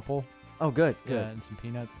what? Apple. Oh, good, good. Yeah, and some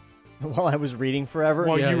peanuts. While I was reading forever?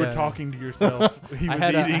 While you were talking to yourself. He was I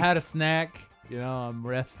eating. had a snack. You know, I'm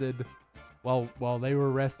rested. While they were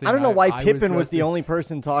resting. I don't know why Pippin was the only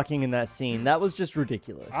person talking in that scene. That was just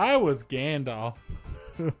ridiculous. I was Gandalf.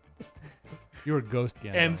 You were Ghost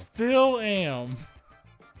Gandalf. And still am.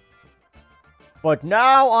 But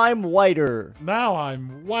now I'm whiter. Now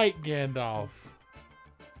I'm white Gandalf.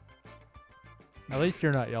 At least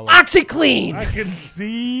you're not yellow. OxyClean! I can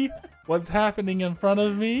see what's happening in front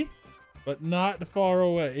of me, but not far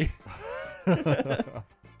away.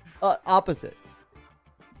 Opposite.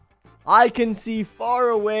 I can see far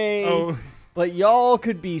away, but y'all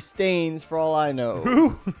could be stains for all I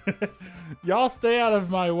know. Y'all stay out of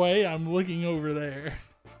my way. I'm looking over there.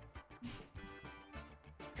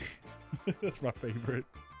 That's my favorite.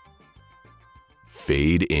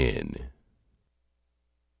 Fade in.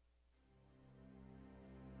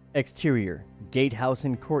 Exterior, gatehouse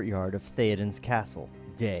and courtyard of Theoden's castle.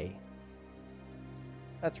 Day.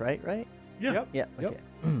 That's right? Yeah. Yeah, okay.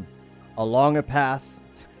 Along a path.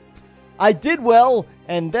 I did well,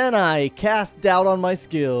 and then I cast doubt on my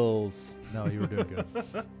skills. No, you were doing good.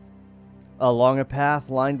 Along a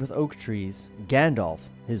path lined with oak trees, Gandalf,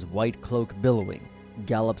 his white cloak billowing,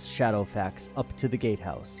 gallops Shadowfax up to the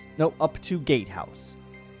gatehouse. No, up to gatehouse.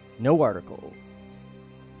 No article.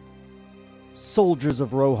 Soldiers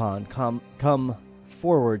of Rohan come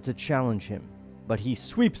forward to challenge him, but he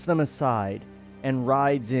sweeps them aside and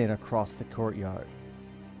rides in across the courtyard.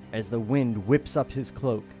 As the wind whips up his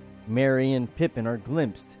cloak, Merry and Pippin are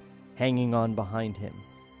glimpsed, hanging on behind him.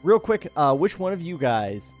 Real quick, which one of you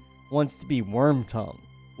guys wants to be Wormtongue?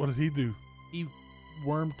 What does he do? He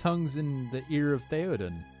Wormtongue's in the ear of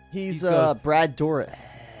Theoden. He's He goes, Brad Dourif.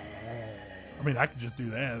 I mean, I could just do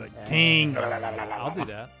that. Like, King. I'll do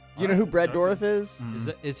that. Do you know who Brad Dourif is?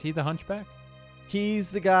 Is he the hunchback?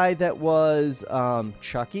 He's the guy that was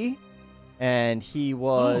Chucky, and he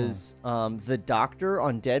was the doctor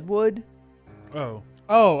on Deadwood. Oh.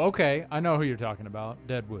 Oh, okay. I know who you're talking about.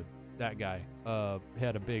 Deadwood. That guy. He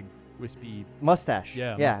had a big wispy Mustache.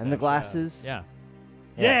 Yeah, Yeah, mustache, and the glasses. Yeah.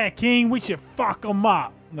 Yeah, King, we should fuck him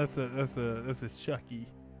up. That's his Chucky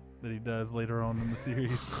that he does later on in the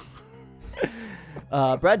series.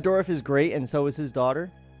 Brad Dourif is great, and so is his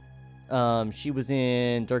daughter. She was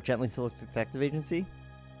in Dirk Gently's Detective Agency.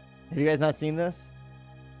 Have you guys not seen this?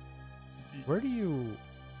 Where do you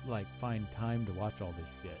like find time to watch all this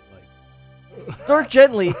shit? Like, Dirk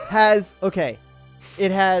Gently has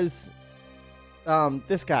it has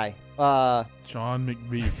this guy. Sean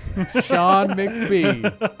McVie. Sean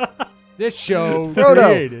McVie. This show Frodo.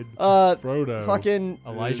 created Frodo. Fucking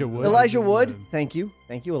Elijah Wood. Elijah Wood. Thank you,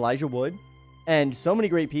 Elijah Wood, and so many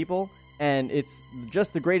great people. And it's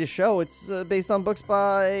just the greatest show. It's based on books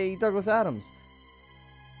by Douglas Adams.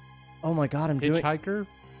 Oh my God, I'm doing Hitchhiker.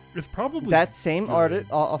 It's probably that same good.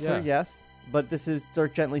 author, Yeah. yes. But this is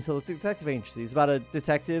Dirk Gently's Detective Agency. It's about a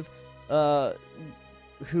detective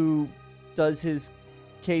who does his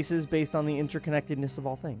cases based on the interconnectedness of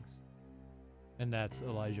all things. And that's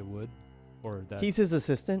Elijah Wood, or that He's his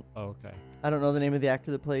assistant. Oh, okay. I don't know the name of the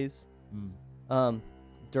actor that plays Mm.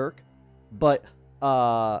 Dirk, but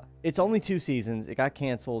it's only 2 seasons. It got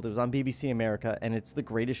canceled. It was on BBC America, and it's the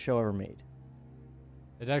greatest show ever made.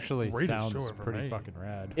 It actually Greatest show sounds ever pretty made. fucking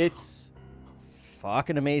rad. It's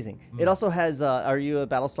fucking amazing. It also has. Are you a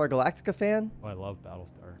Battlestar Galactica fan? Oh, I love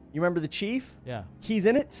Battlestar. You remember the Chief? Yeah. He's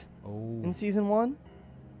in it Oh. in season 1.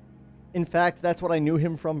 In fact, that's what I knew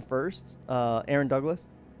him from first. Aaron Douglas.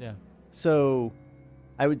 Yeah. So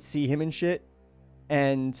I would see him in shit,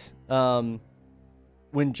 and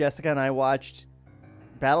when Jessica and I watched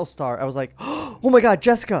Battlestar, I was like, "Oh my God,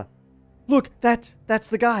 Jessica! Look, that's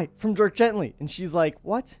the guy from Dirk Gently." And she's like,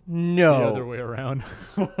 "What? No." The other way around.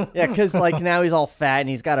 Yeah, because like now he's all fat and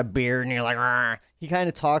he's got a beard, and you're like, "Argh." He kind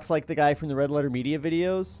of talks like the guy from the Red Letter Media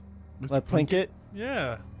videos, like Plinkett.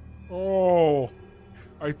 Yeah. Oh,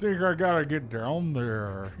 I think I gotta get down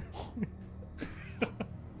there.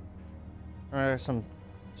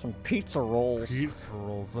 Some pizza rolls. Pizza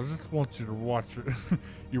rolls. I just want you to watch it.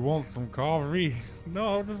 You want some coffee?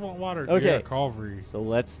 No, I just want water. Okay. Yeah, coffee. So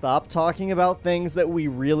let's stop talking about things that we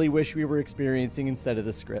really wish we were experiencing instead of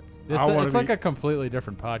the script. It's like a completely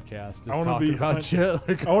different podcast. Just I want to talking be about shit.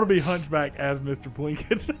 Like, I want to be Hunchback as Mr.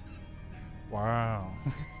 Plinkett. Wow.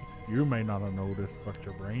 You may not have noticed, but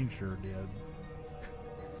your brain sure did.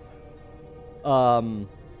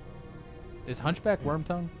 is Hunchback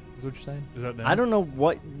Wormtongue? Is what you're saying? Is that them? I don't know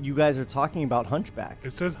what you guys are talking about. Hunchback.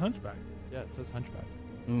 It says Hunchback. Yeah, it says Hunchback.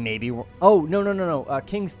 Maybe. Oh no.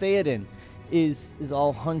 King Theoden is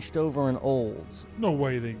all hunched over and old. No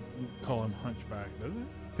way they call him Hunchback, does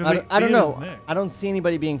it? I don't know. I don't see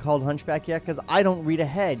anybody being called Hunchback yet because I don't read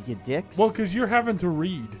ahead, you dicks. Well, because you're having to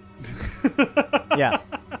read. Yeah.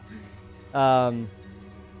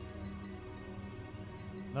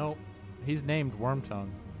 No, he's named Wormtongue.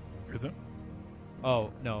 Is it?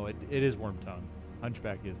 Oh no, it is Wormtongue.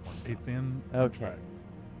 Hunchback is Wormtongue. It's in Okay. Hunchback.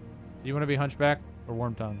 Do you want to be Hunchback or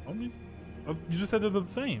Wormtongue? You just said they're the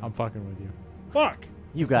same. I'm fucking with you. Fuck.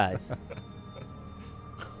 You guys.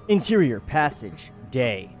 Interior passage,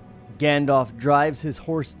 day. Gandalf drives his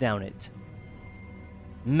horse down it.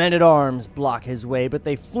 Men-at-arms block his way, but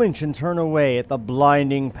they flinch and turn away at the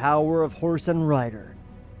blinding power of horse and rider.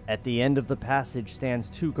 At the end of the passage stands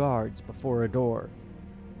 2 guards before a door.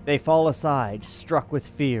 They fall aside, struck with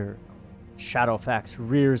fear. Shadowfax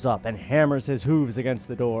rears up and hammers his hooves against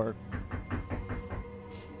the door.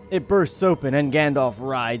 It bursts open and Gandalf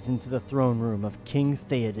rides into the throne room of King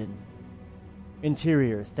Theoden.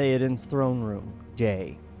 Interior, Theoden's throne room,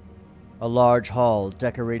 day. A large hall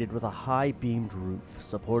decorated with a high-beamed roof,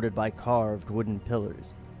 supported by carved wooden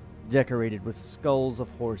pillars, decorated with skulls of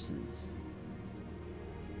horses.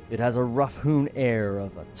 It has a rough-hewn air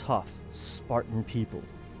of a tough, Spartan people.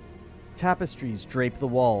 Tapestries drape the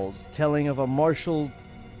walls, telling of the martial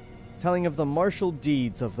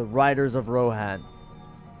deeds of the riders of Rohan.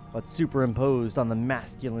 But superimposed on the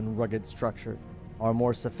masculine, rugged structure are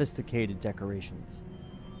more sophisticated decorations.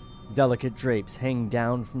 Delicate drapes hang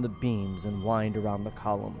down from the beams and wind around the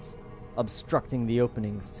columns, obstructing the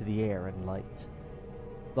openings to the air and light.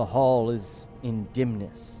 The hall is in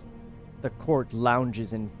dimness. The court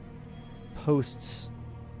lounges in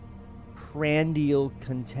post-prandial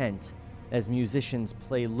content as musicians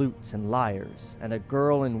play lutes and lyres, and a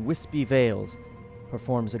girl in wispy veils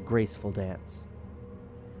performs a graceful dance.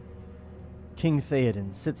 King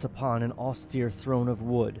Theoden sits upon an austere throne of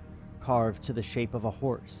wood, carved to the shape of a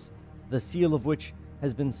horse, the seat of which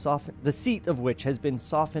has been softened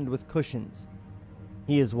with cushions.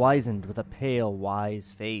 He is wizened with a pale,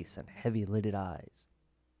 wise face and heavy-lidded eyes.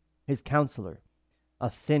 His counselor, a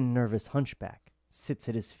thin, nervous hunchback, sits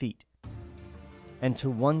at his feet, and to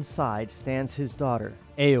one side stands his daughter,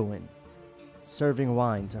 Eowyn, serving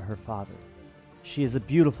wine to her father. She is a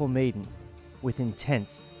beautiful maiden with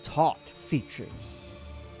intense, taut features.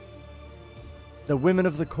 The women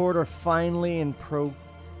of the court are finely and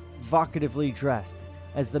provocatively dressed,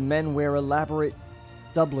 as the men wear elaborate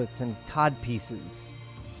doublets and codpieces.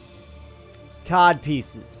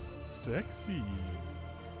 Codpieces. Sexy.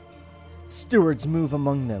 Stewards move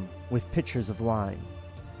among them with pitchers of wine.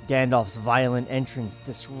 Gandalf's violent entrance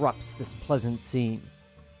disrupts this pleasant scene.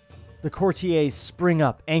 The courtiers spring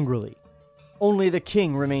up angrily. Only the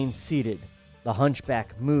king remains seated. The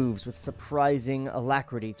hunchback moves with surprising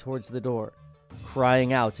alacrity towards the door,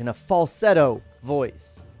 crying out in a falsetto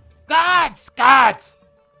voice. Guards! Guards!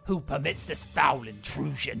 Who permits this foul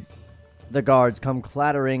intrusion? The guards come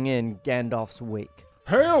clattering in Gandalf's wake.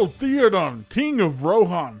 Hail Theoden, King of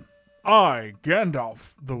Rohan! I,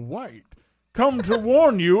 Gandalf the White, come to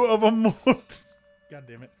warn you of a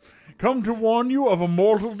Come to warn you of a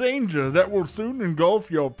mortal danger that will soon engulf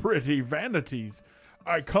your pretty vanities.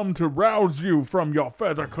 I come to rouse you from your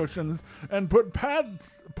feather cushions and put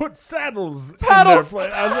saddles Paddles! in their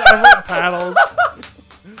place. Paddles.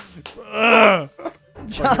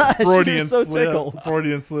 Josh, you're so tickled.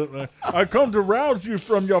 Freudian slip. I come to rouse you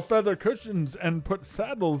from your feather cushions and put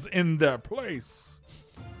saddles in their place.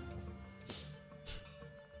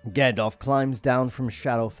 Gandalf climbs down from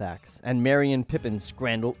Shadowfax, and Merry and Pippin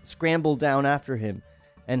scramble down after him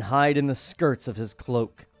and hide in the skirts of his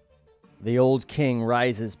cloak. The old king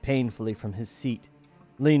rises painfully from his seat,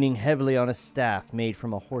 leaning heavily on a staff made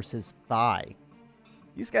from a horse's thigh.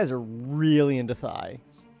 These guys are really into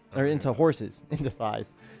thighs. Or into horses. Into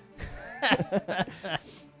thighs.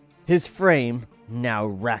 His frame, now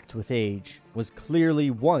racked with age, was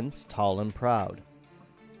clearly once tall and proud.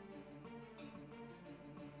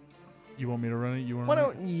 You want me to run it? Why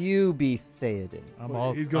don't you be Theoden?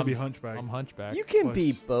 He's going to be Hunchback. I'm Hunchback. You can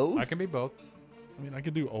be both. I can be both. I mean, I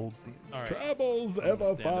could do old things. Right. Troubles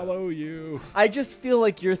ever follow you. I just feel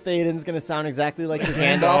like your Theoden's going to sound exactly like your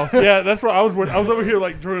Gandalf. Yeah, that's what I was worried. I was over here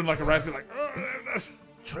like drawing like a raspy like.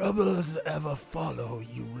 Troubles ever follow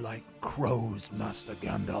you like crows, Master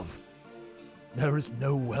Gandalf. There is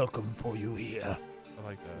no welcome for you here. I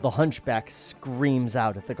like that. The hunchback screams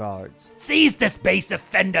out at the guards. Seize this base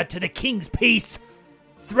offender to the king's peace.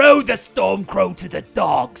 Throw the Stormcrow to the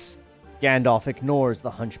dogs. Gandalf ignores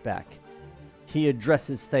the hunchback. He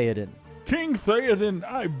addresses Theoden. King Theoden,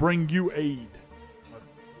 I bring you aid.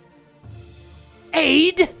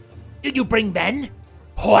 Aid? Did you bring men?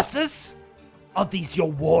 Horses? Are these your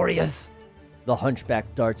warriors? The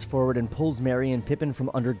hunchback darts forward and pulls Merry and Pippin from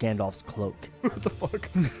under Gandalf's cloak. What the fuck?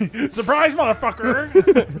 Surprise, motherfucker!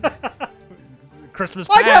 Christmas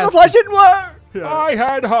My past. camouflage didn't work! I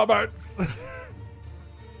had hobbits.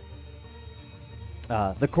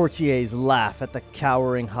 The courtiers laugh at the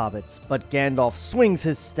cowering hobbits, but Gandalf swings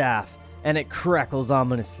his staff, and it crackles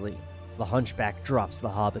ominously. The hunchback drops the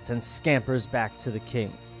hobbits and scampers back to the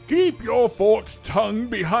king. Keep your forked tongue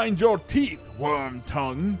behind your teeth,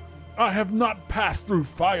 Wormtongue. I have not passed through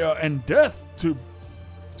fire and death to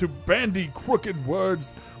bandy crooked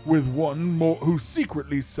words with one who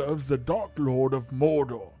secretly serves the Dark Lord of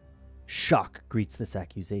Mordor. Shock greets this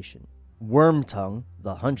accusation. Wormtongue,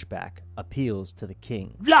 the hunchback, appeals to the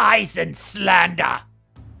king. Lies and slander.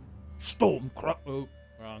 Stormcrow. Oh,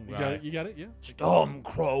 wrong You guy. got it? You got it? Yeah?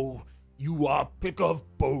 Stormcrow, you are a pick of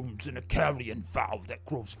bones in a carrion fowl that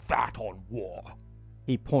grows fat on war.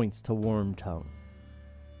 He points to Wormtongue.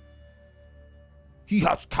 He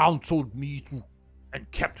has counseled me and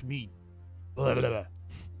kept me.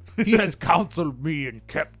 He has counseled me and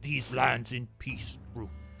kept these lands in peace through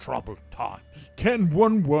troubled times. Can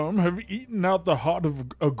one worm have eaten out the heart of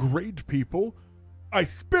a great people? I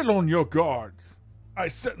spit on your guards. I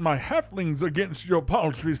set my halflings against your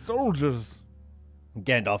paltry soldiers.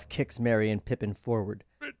 Gandalf kicks Merry and Pippin forward.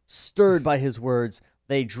 Stirred by his words,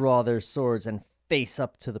 they draw their swords and face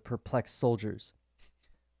up to the perplexed soldiers.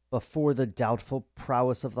 Before the doubtful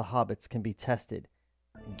prowess of the hobbits can be tested,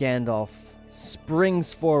 Gandalf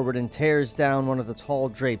springs forward and tears down one of the tall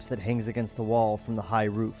drapes that hangs against the wall from the high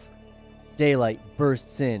roof. Daylight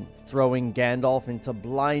bursts in, throwing Gandalf into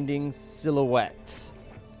blinding silhouettes.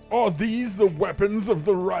 Are these the weapons of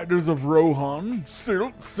the riders of Rohan?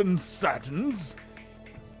 Silks and satins?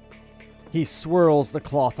 He swirls the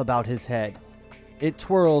cloth about his head. It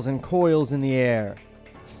twirls and coils in the air,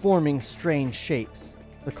 forming strange shapes.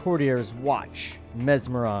 The courtiers watch,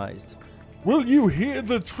 mesmerized. Will you hear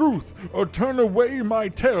the truth, or turn away my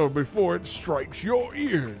tale before it strikes your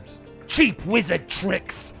ears? Cheap wizard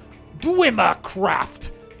tricks! Do him a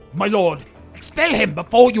craft! My lord, expel him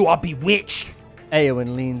before you are bewitched!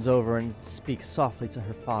 Eowyn leans over and speaks softly to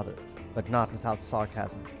her father, but not without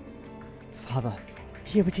sarcasm. Father,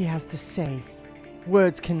 hear what he has to say.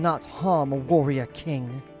 Words cannot harm a warrior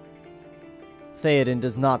king. Theoden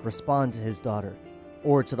does not respond to his daughter,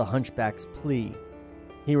 or to the hunchback's plea.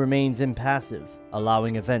 He remains impassive,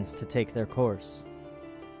 allowing events to take their course.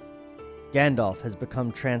 Gandalf has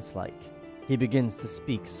become trance-like. He begins to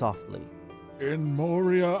speak softly. In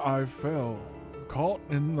Moria I fell, caught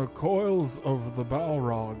in the coils of the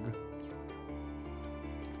Balrog.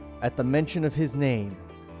 At the mention of his name,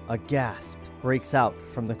 a gasp breaks out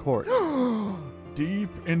from the court. Deep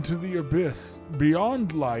into the abyss,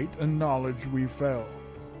 beyond light and knowledge we fell.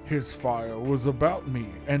 His fire was about me,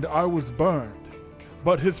 and I was burned.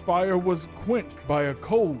 But his fire was quenched by a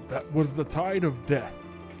cold that was the tide of death.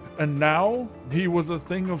 And now he was a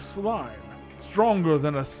thing of slime, stronger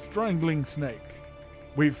than a strangling snake.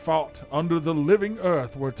 We fought under the living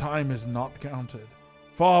earth where time is not counted.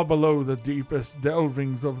 Far below the deepest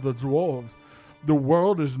delvings of the dwarves, the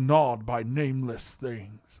world is gnawed by nameless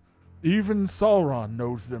things. Even Sauron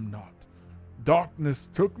knows them not. Darkness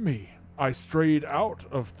took me. I strayed out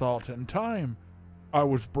of thought and time. I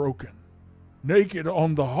was broken. Naked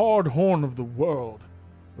on the hard horn of the world.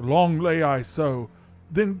 Long lay I so,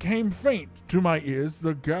 then came faint to my ears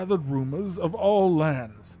the gathered rumors of all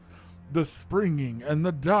lands. The springing and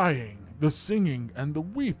the dying, the singing and the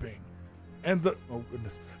weeping, and the,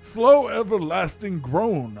 slow everlasting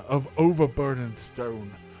groan of overburdened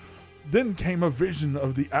stone. Then came a vision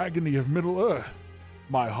of the agony of Middle-earth.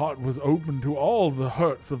 My heart was open to all the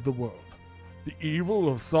hurts of the world. The evil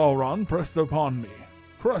of Sauron pressed upon me,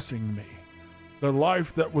 crushing me. The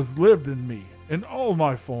life that was lived in me, in all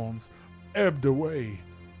my forms, ebbed away.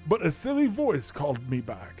 But a silly voice called me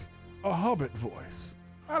back, a hobbit voice.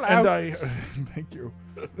 Hello. And I, thank you.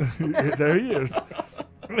 There he is.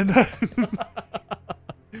 And I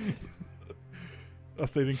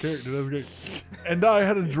stayed in character, that was great. And I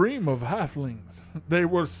had a dream of halflings. They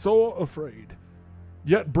were so afraid,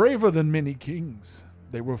 yet braver than many kings.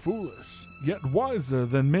 They were foolish, yet wiser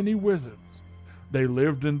than many wizards. They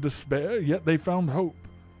lived in despair, yet they found hope.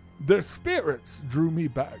 Their spirits drew me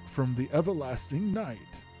back from the everlasting night.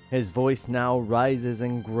 His voice now rises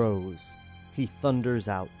and grows. He thunders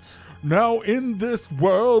out. Now in this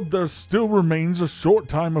world there still remains a short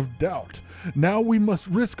time of doubt. Now we must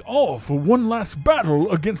risk all for one last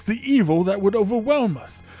battle against the evil that would overwhelm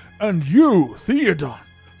us. And you, Theoden,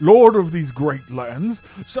 lord of these great lands,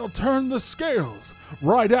 shall turn the scales.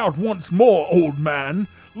 Ride out once more, old man.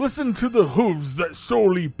 Listen to the hooves that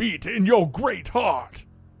surely beat in your great heart.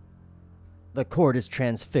 The court is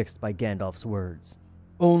transfixed by Gandalf's words.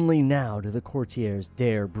 Only now do the courtiers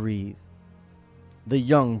dare breathe. The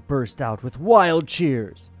young burst out with wild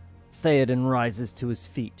cheers. Theoden rises to his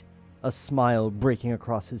feet, a smile breaking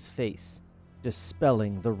across his face,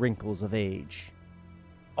 dispelling the wrinkles of age.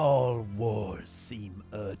 All wars seem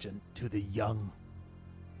urgent to the young.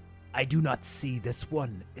 I do not see this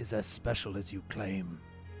one is as special as you claim,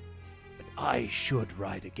 but I should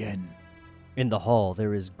ride again. In the hall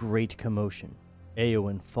there is great commotion.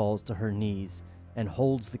 Eowyn falls to her knees and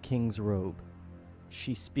holds the king's robe.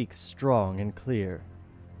 She speaks strong and clear.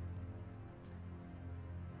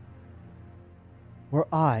 Were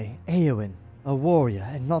I, Eowyn, a warrior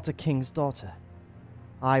and not a king's daughter,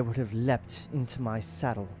 I would have leapt into my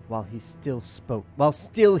saddle while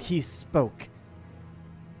still he spoke.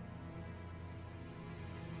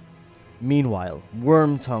 Meanwhile,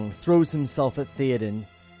 Wormtongue throws himself at Theoden,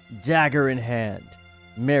 dagger in hand.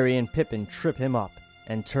 Merry and Pippin trip him up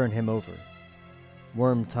and turn him over.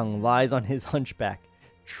 Wormtongue lies on his hunchback,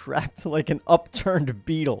 trapped like an upturned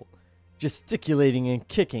beetle. Gesticulating and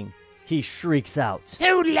kicking, he shrieks out,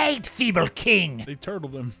 Too late, feeble king! They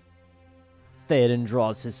turtled him. Theoden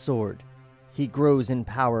draws his sword. He grows in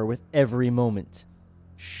power with every moment,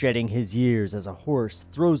 shedding his years as a horse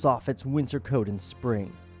throws off its winter coat in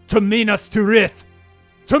spring. To Minas Tirith!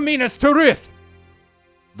 To Minas Tirith!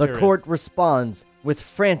 The court responds with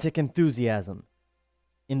frantic enthusiasm.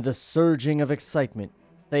 In the surging of excitement,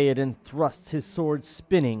 Theoden thrusts his sword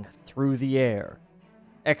spinning through the air.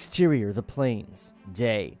 Exterior, the plains.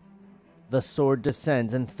 Day. The sword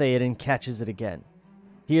descends and Theoden catches it again.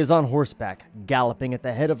 He is on horseback, galloping at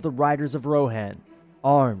the head of the riders of Rohan,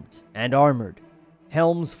 armed and armored,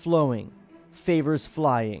 helms flowing, favors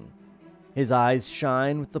flying. His eyes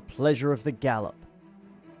shine with the pleasure of the gallop.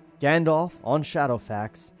 Gandalf, on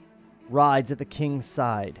Shadowfax, rides at the king's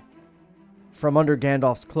side. From under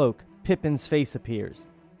Gandalf's cloak, Pippin's face appears.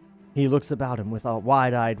 He looks about him with a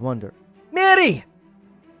wide-eyed wonder. Merry!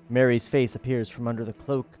 Merry's face appears from under the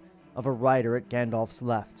cloak of a rider at Gandalf's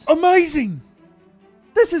left. Amazing!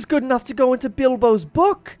 This is good enough to go into Bilbo's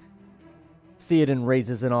book! Theoden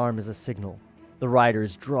raises an arm as a signal. The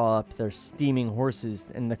riders draw up their steaming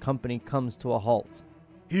horses and the company comes to a halt.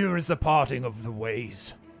 Here is the parting of the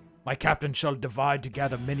ways. My captain shall divide to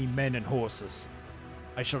gather many men and horses.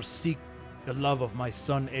 I shall seek the love of my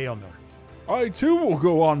son Eomir. I too will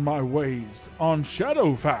go on my ways, on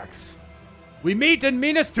Shadowfax. We meet in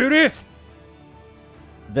Minas Tirith!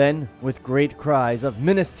 Then, with great cries of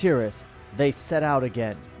Minas Tirith, they set out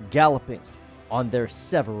again, galloping on their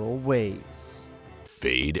several ways.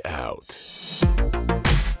 Fade out.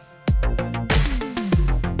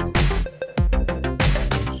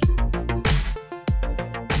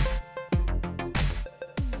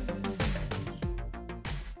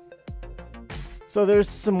 So there's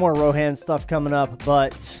some more Rohan stuff coming up,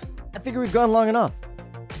 but I figure we've gone long enough.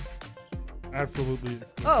 Absolutely.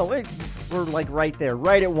 Oh, wait, we're like right there,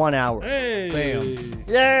 right at 1 hour. Hey! Bam.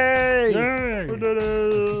 Yay! Yay! We did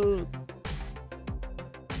it!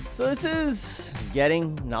 So this is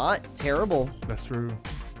getting not terrible. That's true.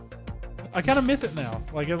 I kind of miss it now.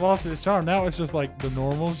 Like, it lost its charm. Now it's just like the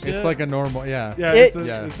normal shit. It's like a normal, yeah. Yeah, It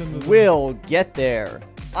it's in the will get there.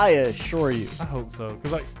 I assure you. I hope so.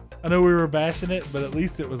 Because, like, I know we were bashing it, but at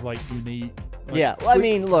least it was, like, unique. Like, Yeah, well, I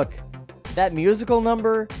mean, look, that musical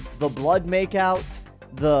number, the blood makeout,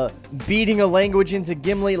 the beating a language into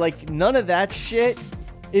Gimli, like, none of that shit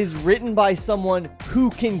is written by someone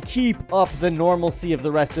who can keep up the normalcy of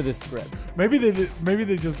the rest of the script. Maybe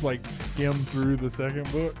they just, like, skimmed through the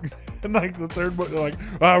second book. And, like, the third book, they're like,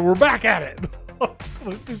 we're back at it.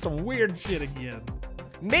 Let's do some weird shit again.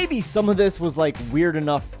 Maybe some of this was, like, weird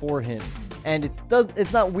enough for him. And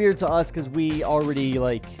it's not weird to us because we already,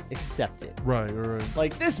 like, accept it. Right.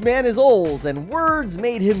 Like, this man is old and words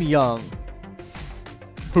made him young.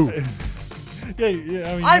 Yeah,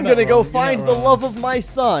 I mean, I'm gonna go You're find not the wrong. love of my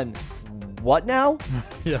son. What now?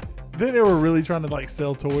 Yeah. Then they were really trying to like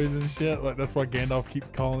sell toys and shit. Like that's why Gandalf keeps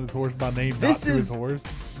calling his horse by name, not to his horse.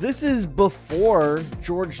 This is before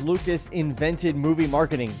George Lucas invented movie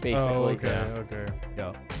marketing, basically. Oh, okay.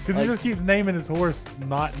 Yeah. Because he just keeps naming his horse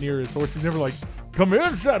not near his horse. He's never like, come here,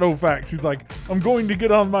 Shadowfax. He's like, I'm going to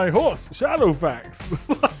get on my horse,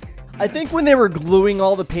 Shadowfax. I think when they were gluing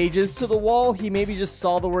all the pages to the wall, he maybe just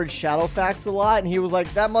saw the word Shadowfax a lot, and he was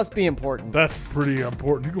like, that must be important. That's pretty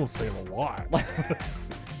important. You're going to say it a lot.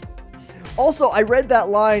 Also, I read that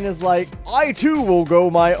line as like, I too will go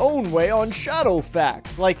my own way on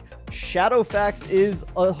Shadowfax. Like, Shadowfax is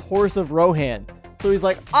a horse of Rohan. So he's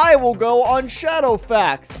like, I will go on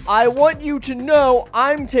Shadowfax. I want you to know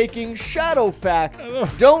I'm taking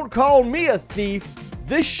Shadowfax. Don't call me a thief.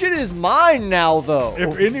 This shit is mine now, though.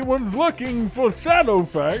 If anyone's looking for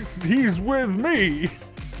Shadowfax, he's with me.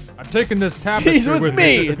 I'm taking this tapestry He's with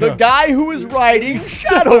me, the guy who is riding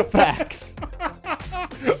Shadowfax.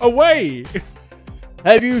 Away.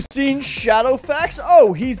 Have you seen Shadowfax?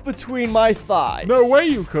 Oh, he's between my thighs. No way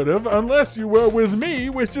you could have, unless you were with me,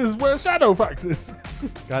 which is where Shadowfax is.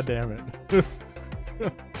 God damn it.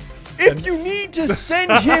 If you need to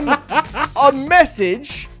send him a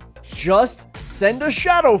message, just send a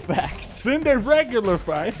Shadowfax. Send a regular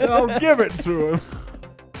fax and I'll give it to him.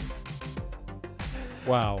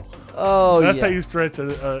 Wow. Oh, That's yeah. how you stretch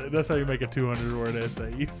that's how you make a 200-word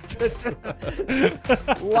essay. You stretch it.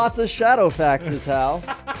 Lots of Shadowfaxes, Hal.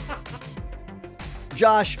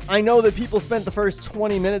 Josh, I know that people spent the first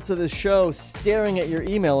 20 minutes of this show staring at your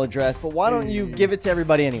email address, but why don't you give it to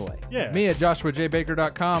everybody anyway? Yeah. Me at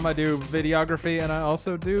joshuajbaker.com. I do videography and I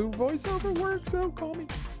also do voiceover work, so call me.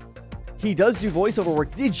 He does do voiceover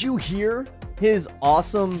work. Did you hear his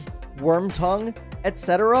awesome Wormtongue,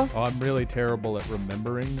 etc.? Oh, I'm really terrible at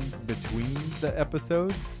remembering between the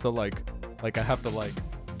episodes. So like I have to like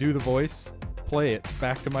do the voice, play it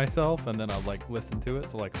back to myself, and then I'll like listen to it.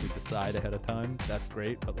 So like if we decide ahead of time, that's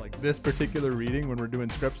great. But like this particular reading, when we're doing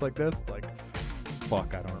scripts like this, it's like,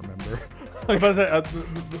 fuck, I don't remember. I'm about to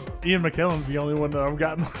say, Ian McKellen's the only one that I've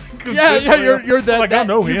gotten. Yeah, you're that. Like, I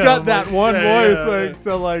know you him. got that one voice, yeah.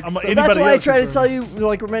 so like. I'm so- like, That's why I else try to is tell you,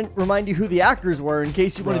 like, remind you who the actors were in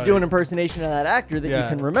case you want to do Right. an impersonation of that actor that you Yeah.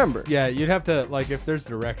 can remember. Yeah, you'd have to like if there's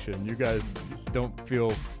direction, you guys don't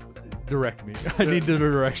feel. Direct me. I need the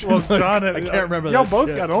direction. Well, Like, John, I can't remember. Y'all that both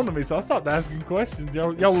shit. got on to me, so I stopped asking questions.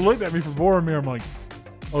 Y'all looked at me for Boromir. I'm like,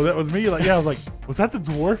 oh, that was me. Like, yeah, I was like, was that the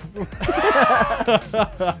dwarf?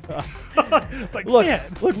 Like,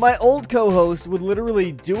 shit. Look, my old co-host would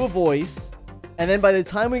literally do a voice, and then by the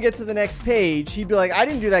time we get to the next page, he'd be like, I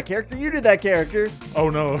didn't do that character, you did that character. Oh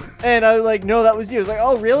no. And I was like, no, that was you. I was like,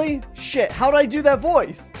 oh, really? Shit, how'd I do that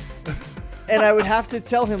voice? And I would have to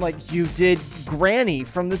tell him, like, you did Granny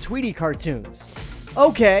from the Tweety cartoons.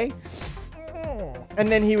 Okay.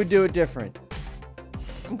 And then he would do it different.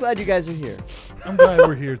 I'm glad you guys are here. I'm glad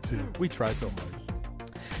we're here too. We try so hard.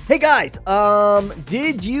 Hey guys,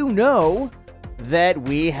 did you know that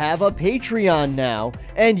we have a Patreon now,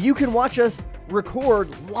 and you can watch us record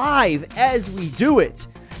live as we do it,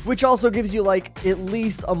 which also gives you like at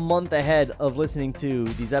least a month ahead of listening to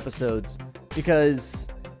these episodes, because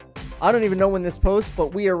I don't even know when this posts, but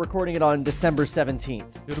we are recording it on December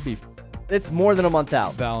 17th. It'll be It's more than a month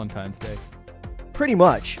out. Valentine's Day. Pretty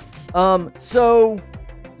much. So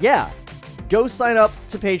yeah, go sign up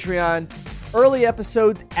to Patreon. Early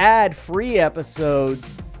episodes, ad-free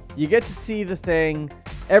episodes. You get to see the thing.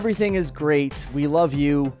 Everything is great. We love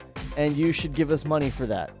you, and you should give us money for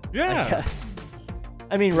that. Yeah. I guess.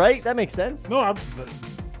 I mean, right? That makes sense. No,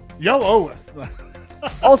 y'all owe us.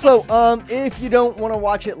 Also, if you don't want to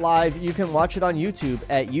watch it live, you can watch it on YouTube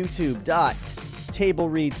at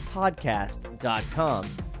youtube.tablereadspodcast.com.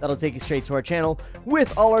 That'll take you straight to our channel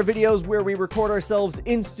with all our videos where we record ourselves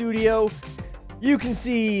in studio. You can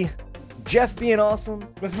see Jeff being awesome.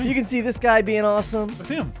 That's me. You can see this guy being awesome. That's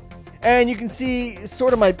him. And you can see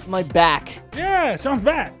sort of my back. Yeah, Sean's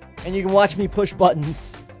back. And you can watch me push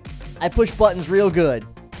buttons. I push buttons real good.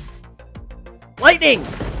 Lightning!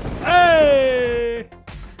 Hey!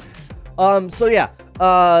 So yeah,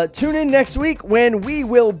 tune in next week when we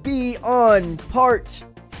will be on part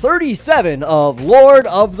 37 of Lord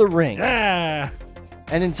of the Rings. Yeah.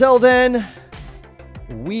 And until then,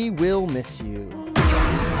 we will miss you.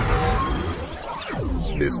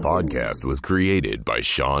 This podcast was created by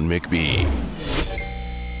Sean McBee.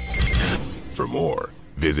 For more,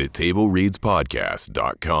 visit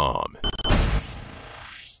TableReadsPodcast.com.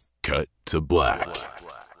 Cut to black.